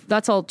all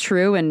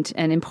true and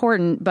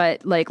important,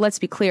 but like, let's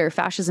be clear,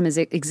 fascism has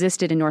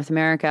existed in North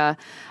America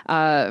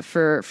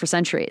for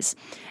centuries.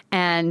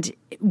 And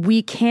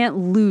we can't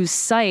lose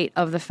sight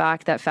of the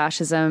fact that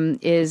fascism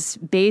is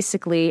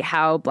basically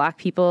how Black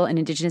people and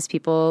Indigenous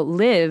people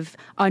live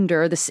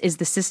under. This is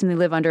the system they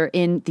live under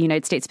in the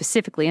United States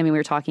specifically. I mean, we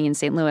were talking in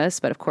St. Louis,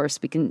 but of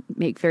course we can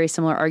make very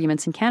similar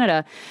arguments in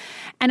Canada.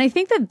 And I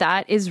think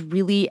that is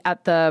really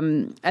at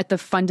the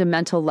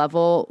fundamental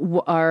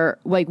level are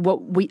like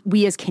what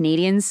we as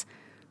Canadians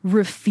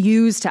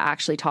refuse to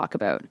actually talk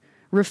about.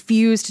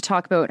 Refuse to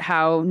talk about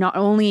how not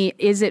only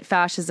is it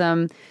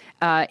fascism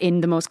in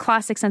the most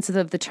classic sense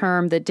of the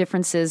term, the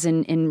differences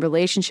in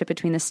relationship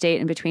between the state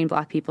and between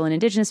Black people and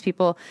Indigenous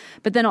people,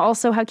 but then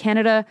also how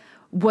Canada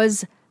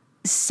was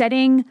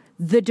setting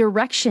the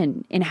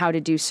direction in how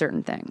to do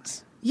certain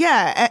things.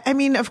 Yeah, I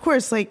mean, of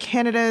course, like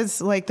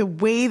Canada's, like the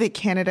way that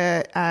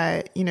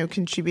Canada, you know,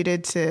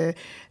 contributed to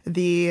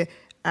the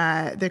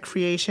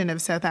creation of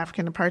South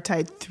African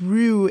apartheid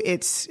through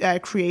its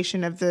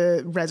creation of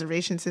the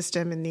reservation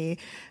system and the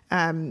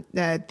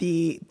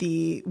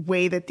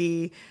way that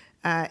the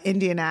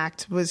Indian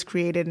Act was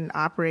created and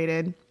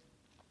operated.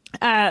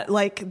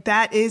 Like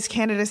that is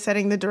Canada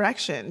setting the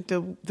direction.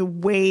 The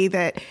way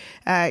that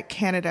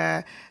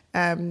Canada,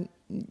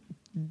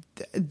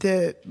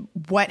 the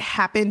what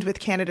happened with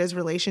Canada's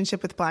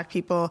relationship with Black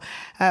people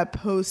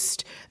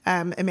post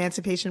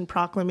Emancipation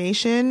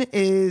Proclamation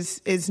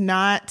is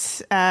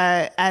not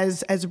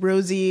as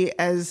rosy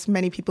as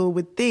many people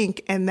would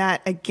think, and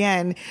that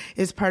again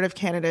is part of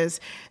Canada's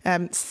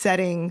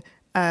setting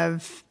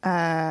of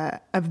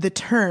the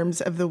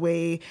terms of the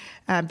way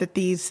that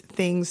these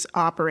things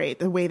operate,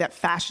 the way that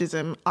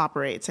fascism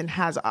operates and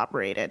has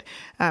operated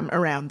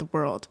around the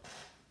world.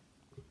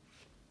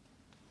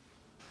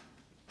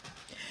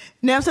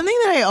 Now, something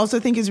that I also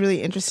think is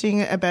really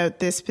interesting about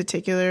this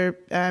particular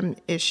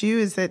issue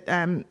is that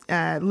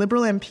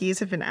Liberal MPs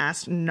have been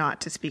asked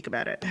not to speak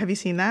about it. Have you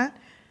seen that?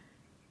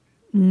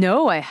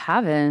 No, I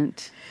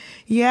haven't.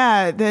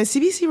 Yeah, the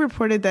CBC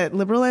reported that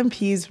Liberal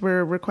MPs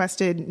were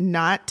requested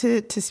not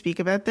to speak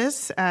about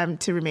this,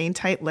 to remain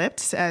tight-lipped,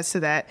 so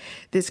that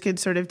this could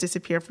sort of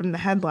disappear from the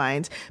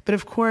headlines. But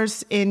of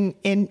course, in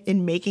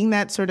making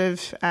that sort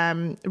of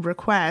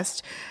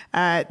request,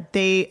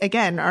 they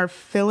again are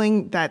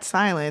filling that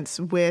silence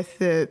with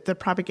the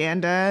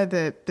propaganda,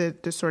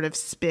 the sort of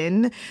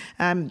spin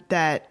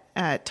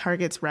that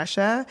targets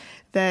Russia,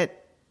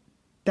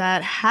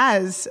 that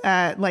has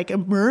like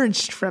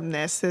emerged from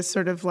this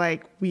sort of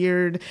like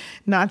weird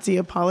Nazi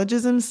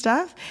apologism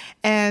stuff.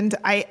 And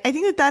I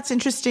think that that's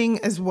interesting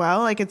as well.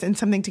 Like it's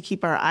something to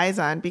keep our eyes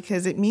on,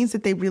 because it means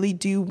that they really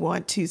do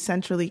want to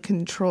centrally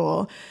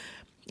control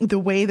the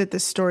way that the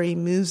story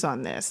moves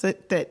on this,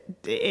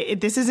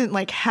 this isn't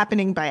like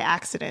happening by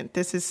accident.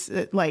 This is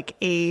like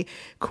a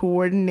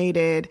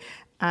coordinated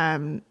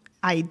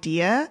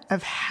idea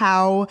of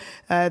how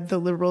the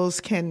Liberals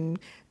can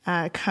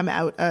come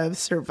out of,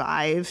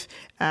 survive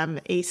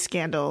a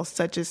scandal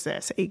such as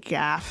this, a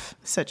gaffe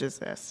such as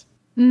this.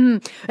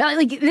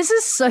 Like this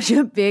is such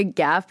a big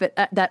gaffe, but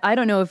that I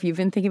don't know if you've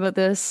been thinking about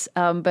this,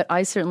 but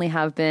I certainly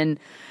have been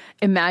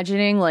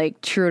imagining like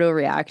Trudeau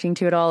reacting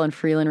to it all and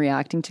Freeland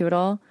reacting to it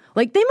all.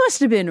 Like they must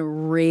have been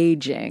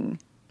raging.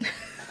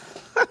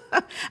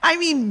 I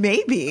mean,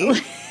 maybe.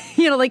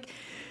 Like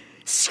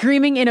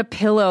screaming in a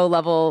pillow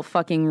level,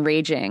 fucking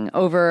raging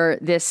over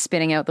this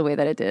spinning out the way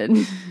that it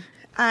did.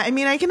 I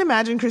mean, I can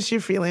imagine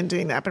Chrystia Freeland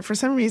doing that, but for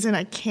some reason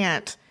I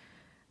can't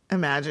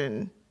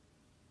imagine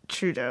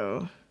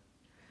Trudeau.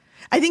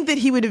 I think that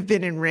he would have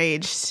been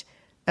enraged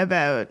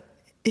about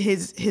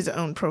his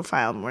own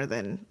profile more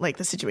than like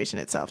the situation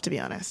itself, to be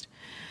honest.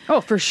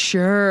 Oh, for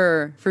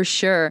sure. For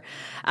sure.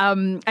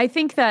 I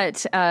think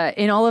that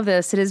in all of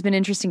this, it has been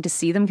interesting to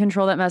see them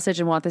control that message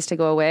and want this to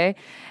go away.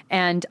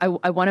 And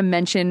I want to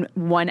mention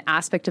one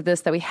aspect of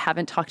this that we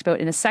haven't talked about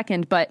in a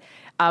second, but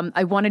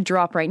I want to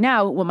drop right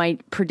now what my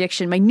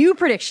new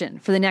prediction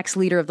for the next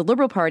leader of the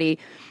Liberal Party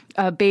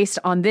based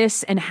on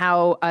this and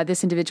how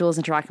this individual is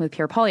interacting with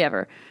Pierre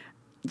Poilievre.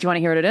 Do you want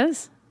to hear what it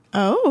is?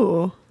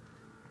 Oh,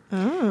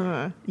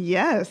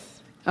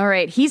 yes. All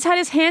right. He's had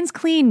his hands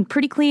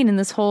pretty clean in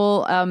this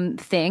whole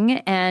thing.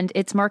 And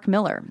it's Mark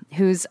Miller,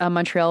 who's a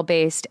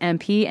Montreal-based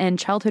MP and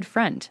childhood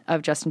friend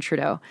of Justin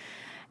Trudeau.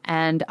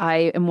 And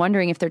I am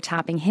wondering if they're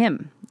tapping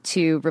him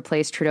to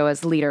replace Trudeau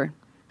as leader.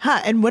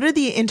 And what are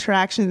the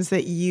interactions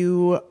that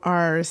you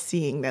are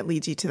seeing that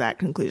leads you to that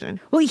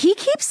conclusion? Well, he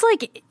keeps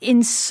like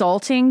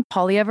insulting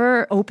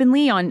Poilievre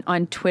openly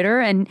on Twitter.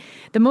 And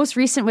the most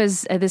recent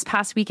was this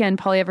past weekend.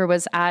 Poilievre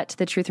was at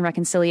the Truth and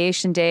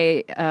Reconciliation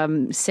Day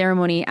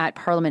ceremony at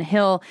Parliament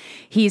Hill.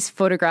 He's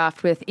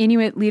photographed with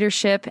Inuit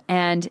leadership,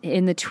 and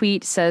in the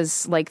tweet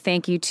says like,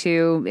 thank you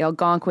to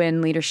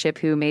Algonquin leadership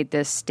who made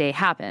this day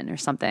happen or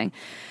something.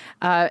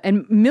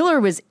 And Miller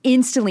was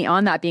instantly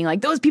on that, being like,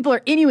 those people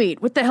are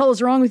Inuit. What the hell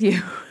is wrong with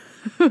you?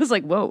 I was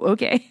like, whoa,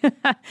 okay.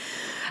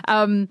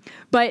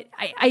 But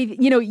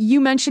you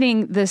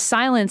mentioning the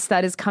silence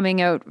that is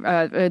coming out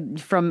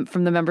from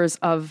the members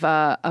of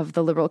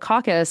the Liberal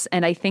caucus,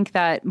 and I think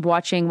that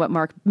watching what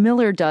Mark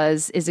Miller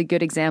does is a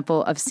good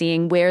example of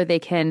seeing where they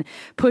can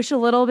push a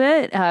little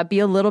bit, be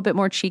a little bit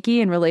more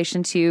cheeky in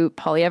relation to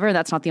Poilievre.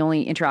 That's not the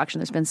only interaction.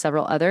 There's been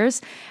several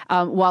others,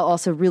 while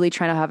also really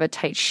trying to have a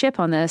tight ship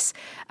on this.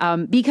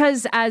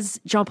 Because as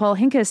Jean-Paul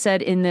Hinka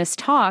said in this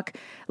talk,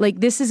 like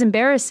this is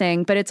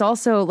embarrassing, but it's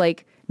also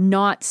like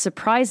not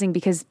surprising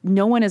because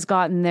no one has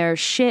gotten their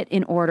shit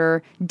in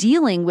order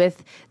dealing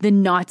with the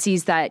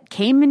Nazis that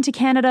came into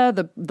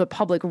Canada, the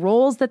public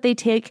roles that they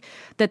took,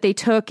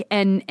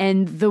 and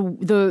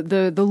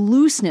the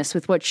looseness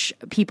with which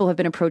people have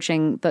been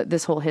approaching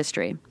this whole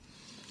history.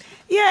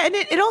 Yeah, and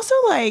it also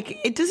like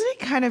it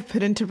kind of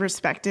put into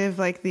perspective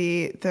like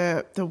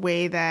the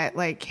way that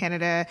like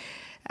Canada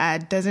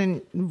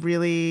doesn't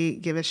really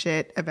give a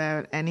shit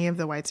about any of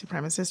the white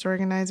supremacist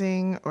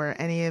organizing or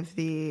any of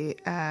the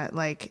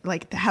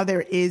like how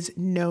there is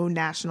no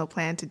national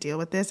plan to deal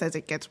with this as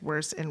it gets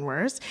worse and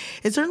worse.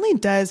 It certainly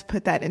does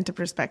put that into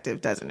perspective,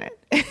 doesn't it?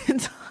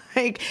 It's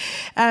like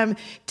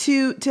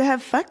to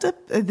have fucked up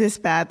this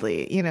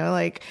badly,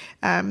 like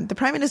the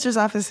Prime Minister's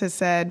office has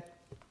said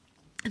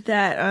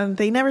that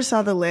they never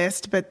saw the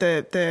list, but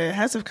the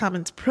House of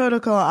Commons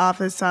Protocol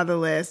Office saw the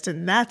list,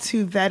 and that's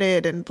who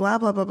vetted, and blah,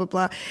 blah, blah, blah,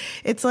 blah.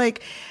 It's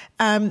like,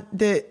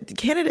 the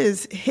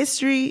Canada's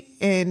history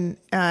and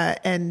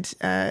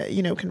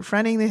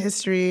confronting the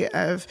history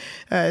of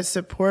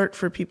support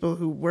for people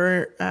who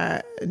were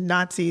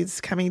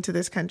Nazis coming to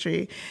this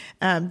country,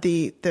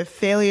 the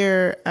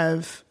failure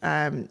of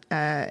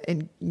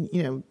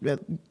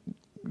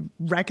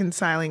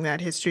reconciling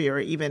that history or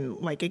even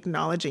like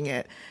acknowledging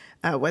it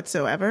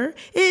whatsoever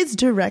is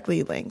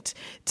directly linked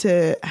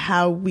to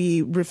how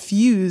we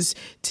refuse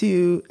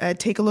to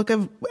take a look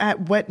at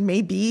what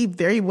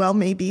very well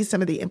may be some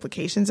of the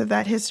implications of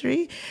that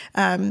history,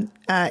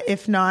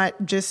 if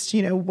not just,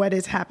 what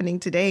is happening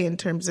today in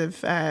terms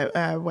of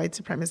white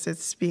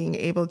supremacists being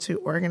able to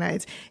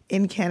organize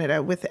in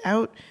Canada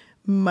without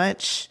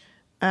much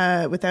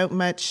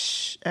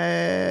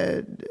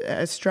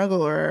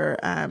struggle or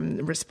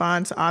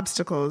response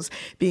obstacles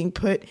being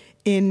put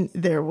in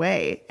their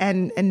way,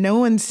 and no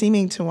one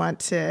seeming to want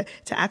to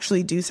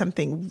actually do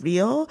something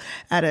real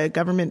at a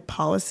government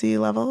policy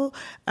level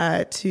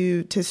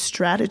to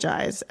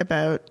strategize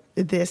about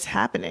this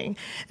happening,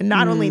 and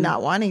not only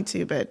not wanting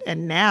to, but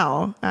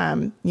now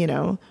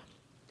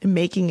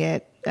making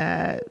it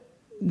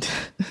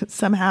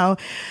somehow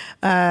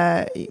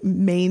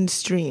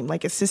mainstream,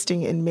 like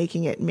assisting in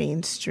making it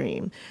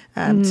mainstream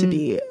to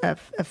be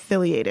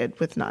affiliated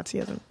with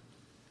Nazism.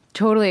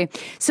 Totally.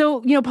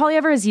 So,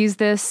 Polyever has used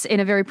this in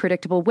a very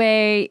predictable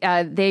way.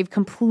 They've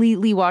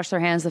completely washed their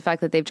hands of the fact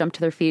that they've jumped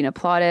to their feet and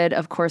applauded.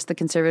 Of course, the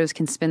Conservatives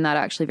can spin that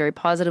actually very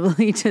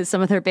positively to some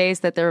of their base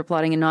that they're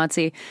applauding a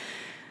Nazi.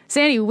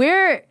 Sandy,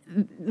 where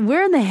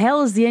in the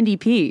hell is the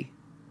NDP?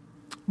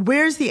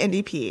 Where's the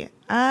NDP?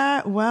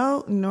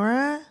 Well,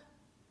 Nora,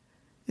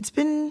 it's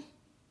been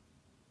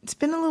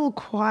a little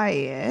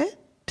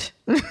quiet.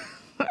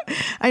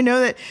 I know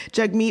that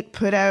Jagmeet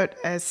put out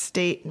a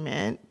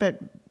statement, but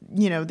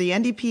the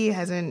NDP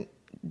hasn't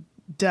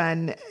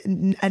done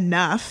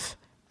enough,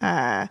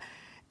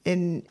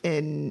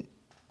 in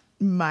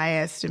my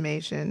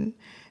estimation,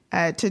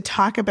 to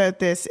talk about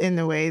this in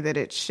the way that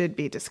it should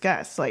be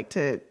discussed, like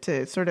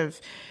to sort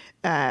of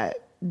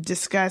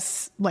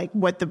discuss like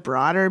what the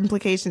broader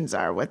implications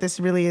are, what this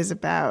really is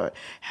about,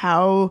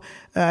 how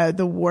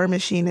the war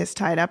machine is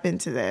tied up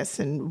into this,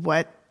 and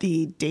what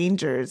the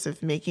dangers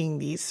of making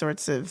these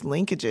sorts of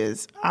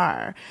linkages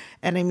are.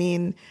 And I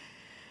mean,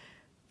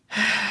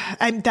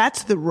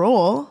 that's the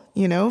role,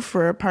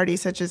 for a party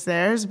such as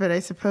theirs. But I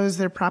suppose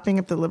they're propping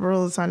up the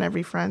Liberals on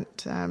every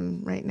front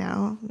right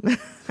now,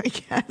 I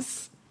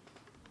guess.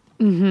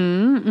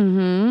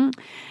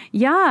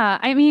 Yeah.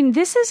 I mean,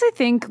 this is, I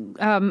think,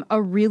 a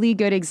really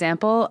good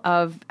example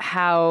of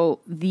how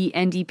the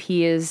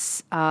NDP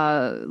is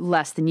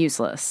less than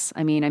useless.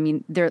 I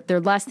mean, they're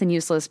less than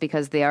useless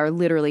because they are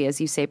literally,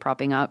 as you say,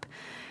 propping up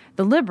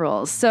the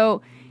Liberals.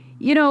 So,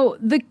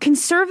 the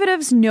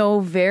Conservatives know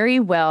very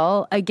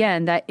well,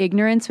 again, that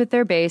ignorance with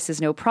their base is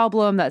no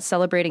problem, that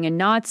celebrating a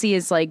Nazi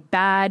is like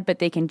bad, but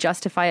they can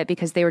justify it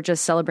because they were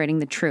just celebrating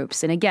the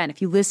troops. And again,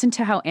 if you listen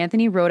to how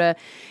Anthony Rota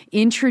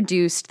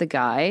introduced the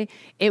guy,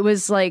 it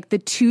was like the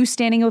two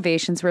standing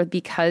ovations were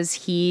because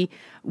he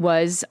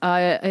has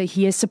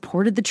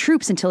supported the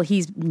troops until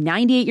he's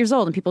 98 years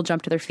old and people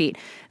jump to their feet.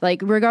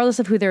 Like, regardless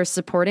of who they're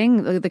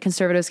supporting, the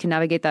Conservatives can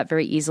navigate that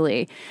very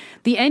easily.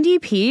 The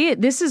NDP,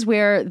 this is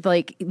where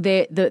like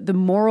the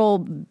moral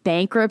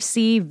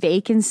bankruptcy,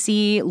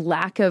 vacancy,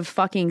 lack of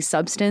fucking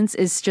substance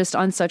is just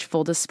on such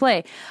full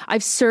display.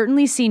 I've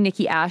certainly seen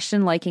Nikki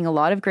Ashton liking a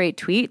lot of great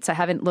tweets. I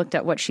haven't looked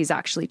at what she's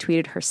actually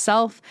tweeted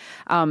herself.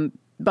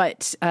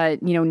 But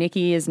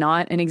Nikki is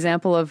not an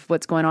example of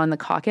what's going on in the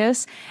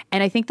caucus.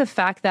 And I think the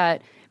fact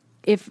that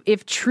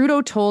if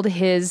Trudeau told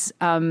his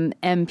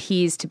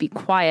MPs to be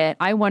quiet,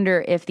 I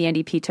wonder if the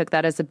NDP took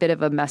that as a bit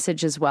of a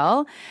message as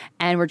well.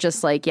 And we're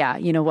just like, yeah,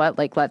 you know what?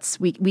 Like,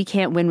 we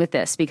can't win with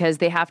this, because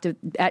they have to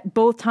at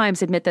both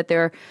times admit that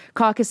their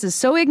caucus is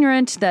so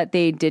ignorant that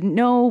they didn't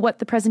know what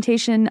the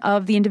presentation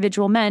of the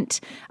individual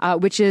meant,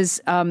 which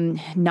is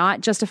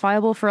not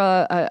justifiable for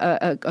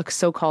a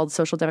so-called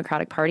social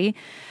democratic party.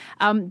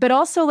 But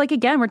also, like,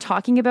 again, we're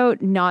talking about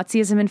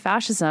Nazism and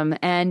fascism.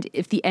 And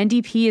if the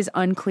NDP is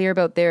unclear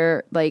about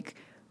their, like,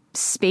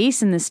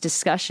 space in this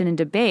discussion and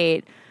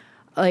debate,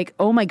 like,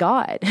 oh my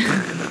God,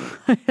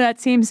 that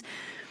seems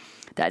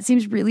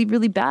really,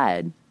 really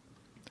bad.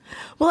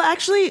 Well,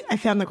 actually, I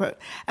found the quote.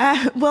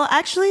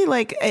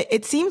 Like,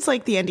 it seems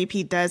like the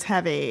NDP does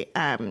have a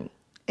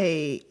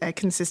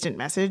consistent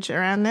message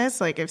around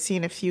this. Like, I've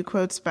seen a few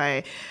quotes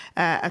by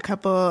a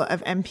couple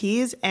of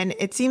MPs, and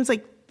it seems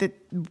like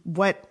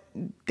what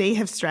they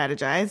have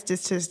strategized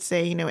is to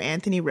say,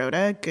 Anthony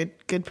Rota,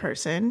 good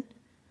person,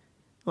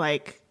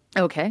 like,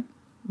 okay,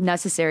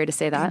 necessary to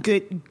say that,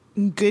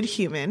 good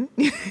human,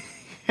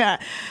 yeah,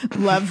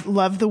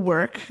 love the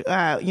work,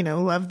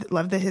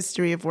 love the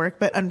history of work,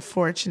 but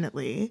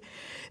unfortunately,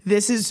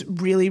 this is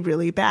really,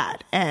 really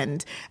bad,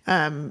 and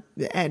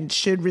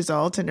should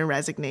result in a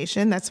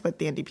resignation. That's what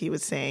the NDP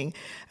was saying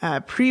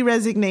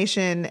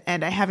pre-resignation,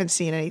 and I haven't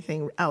seen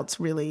anything else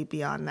really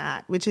beyond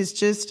that, which is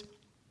just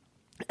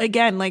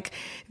again, like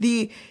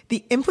the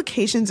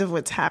implications of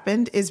what's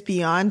happened is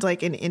beyond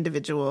like an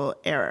individual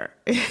error.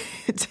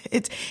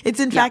 It's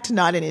in fact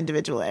not an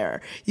individual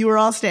error. You were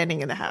all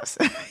standing in the house.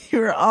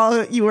 You were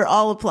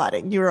all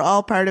applauding. You were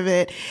all part of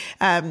it.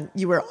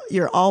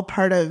 You're all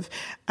part of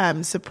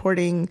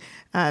supporting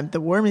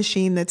the war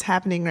machine that's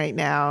happening right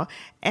now,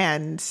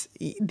 and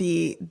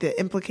the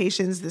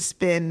implications, the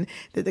spin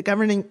that the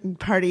governing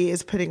party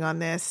is putting on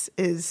this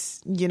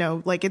is,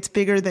 like it's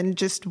bigger than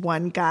just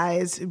one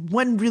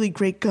really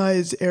great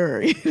guy's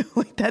error.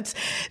 Like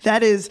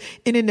that is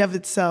in and of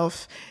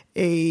itself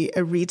a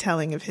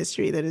retelling of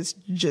history that is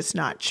just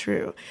not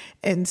true.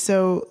 And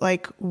so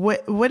like,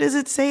 what does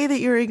it say that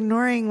you're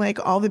ignoring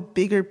like all the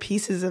bigger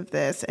pieces of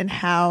this and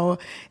how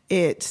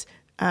it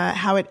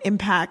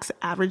impacts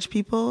average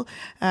people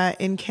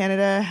in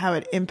Canada, how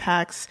it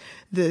impacts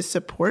the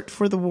support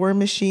for the war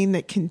machine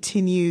that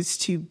continues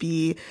to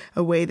be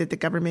a way that the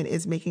government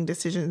is making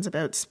decisions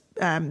about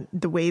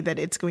the way that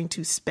it's going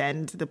to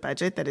spend the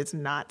budget, that is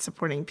not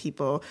supporting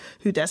people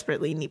who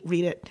desperately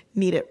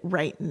need it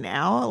right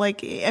now.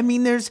 Like, I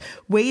mean, there's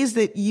ways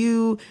that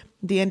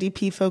the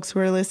NDP folks who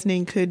are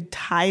listening could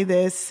tie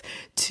this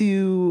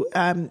to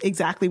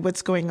exactly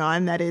what's going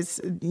on that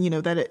is,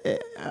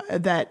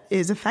 that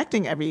is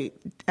affecting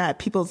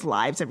people's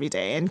lives every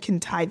day, and can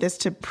tie this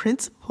to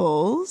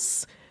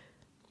principles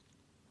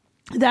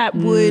that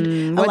would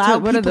allow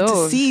people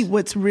to see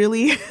what's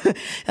really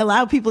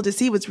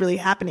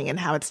happening and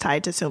how it's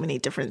tied to so many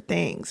different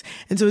things.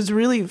 And so it's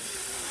really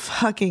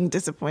fucking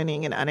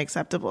disappointing and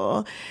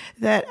unacceptable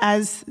that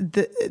as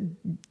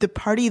the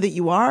party that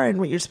you are and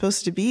what you're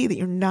supposed to be, that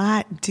you're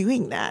not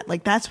doing that.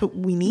 Like, that's what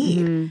we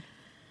need.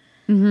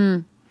 Mm-hmm.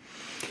 Mm-hmm.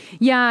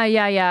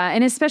 Yeah.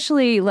 And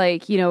especially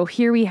like,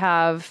 here we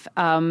have,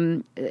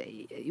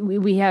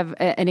 we have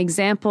an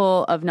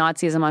example of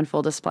Nazism on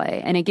full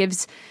display, and it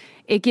gives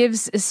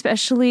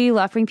especially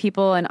left-wing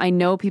people, and I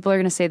know people are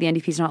going to say the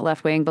NDP is not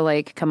left-wing, but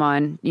like, come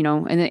on,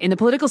 in the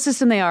political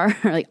system they are.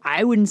 Like,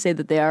 I wouldn't say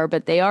that they are,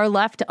 but they are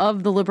left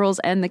of the Liberals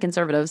and the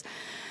Conservatives.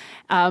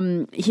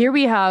 Here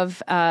we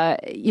have,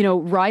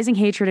 rising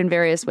hatred in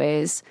various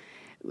ways.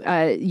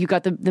 You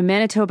got the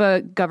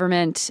Manitoba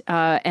government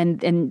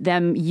and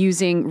them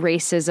using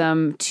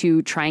racism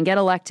to try and get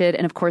elected.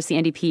 And of course, the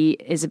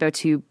NDP is about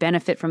to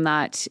benefit from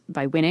that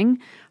by winning,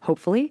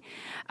 hopefully.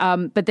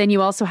 But then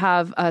you also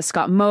have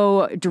Scott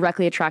Moe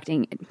directly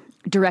attacking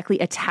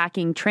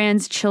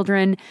trans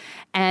children.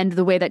 And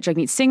the way that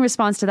Jagmeet Singh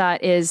responds to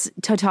that is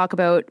to talk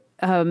about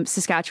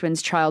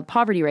Saskatchewan's child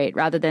poverty rate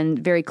rather than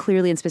very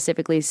clearly and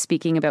specifically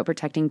speaking about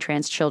protecting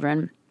trans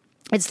children.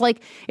 It's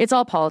like, it's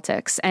all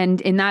politics.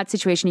 And in that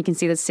situation, you can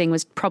see that Singh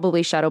was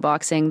probably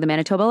shadowboxing the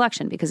Manitoba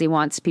election because he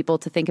wants people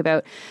to think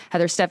about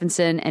Heather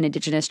Stephenson and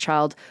Indigenous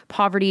child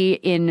poverty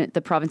in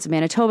the province of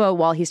Manitoba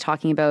while he's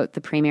talking about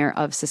the Premier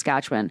of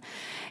Saskatchewan.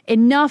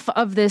 Enough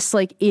of this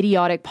like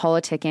idiotic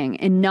politicking,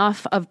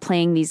 enough of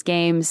playing these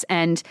games.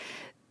 And,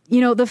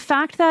 the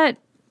fact that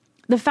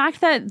the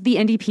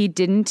NDP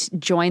didn't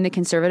join the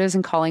Conservatives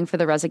in calling for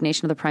the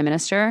resignation of the Prime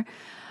Minister,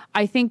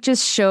 I think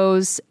just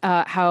shows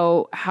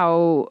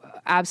how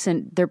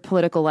absent their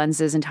political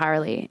lenses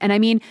entirely. And I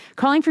mean,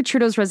 calling for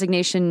Trudeau's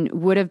resignation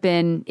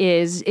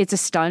it's a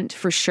stunt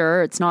for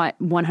sure. It's not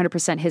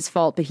 100% his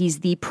fault, but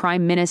he's the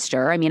prime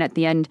minister. I mean, at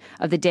the end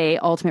of the day,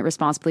 ultimate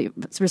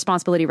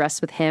responsibility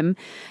rests with him.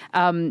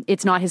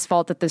 It's not his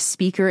fault that the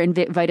speaker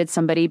invited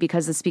somebody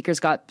because the speaker's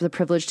got the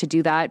privilege to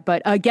do that.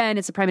 But again,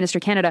 it's the Prime Minister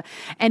of Canada.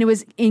 And it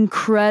was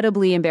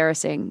incredibly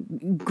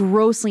embarrassing,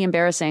 grossly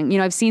embarrassing.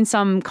 I've seen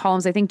some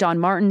columns, I think Don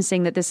Martin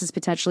saying that this is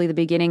potentially the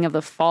beginning of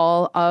the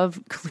fall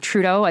of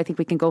Trudeau. I think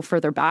we can go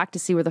further back to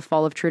see where the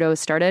fall of Trudeau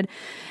started.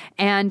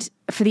 And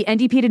for the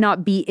NDP to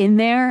not be in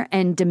there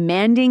and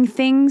demanding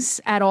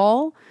things at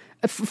all,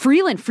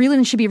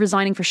 Freeland should be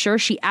resigning for sure.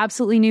 She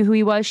absolutely knew who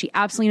he was. She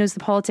absolutely knows the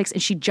politics,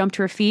 and she jumped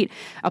to her feet,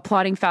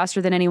 applauding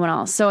faster than anyone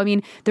else. So, I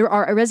mean, there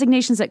are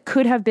resignations that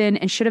could have been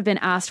and should have been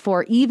asked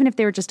for, even if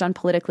they were just done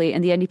politically,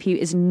 and the NDP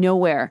is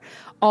nowhere,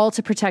 all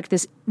to protect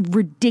this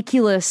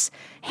ridiculous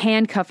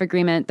handcuff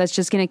agreement that's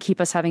just going to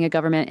keep us having a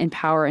government in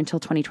power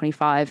until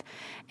 2025.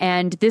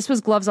 And this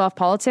was gloves off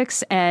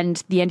politics,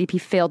 and the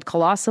NDP failed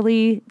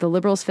colossally. The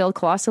Liberals failed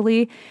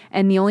colossally.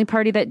 And the only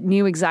party that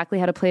knew exactly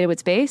how to play to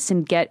its base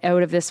and get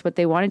out of this what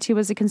they wanted to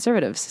was the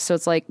Conservatives. So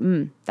it's like,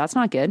 that's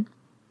not good.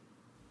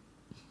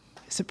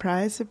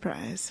 Surprise,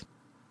 surprise.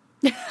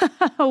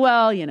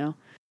 Well,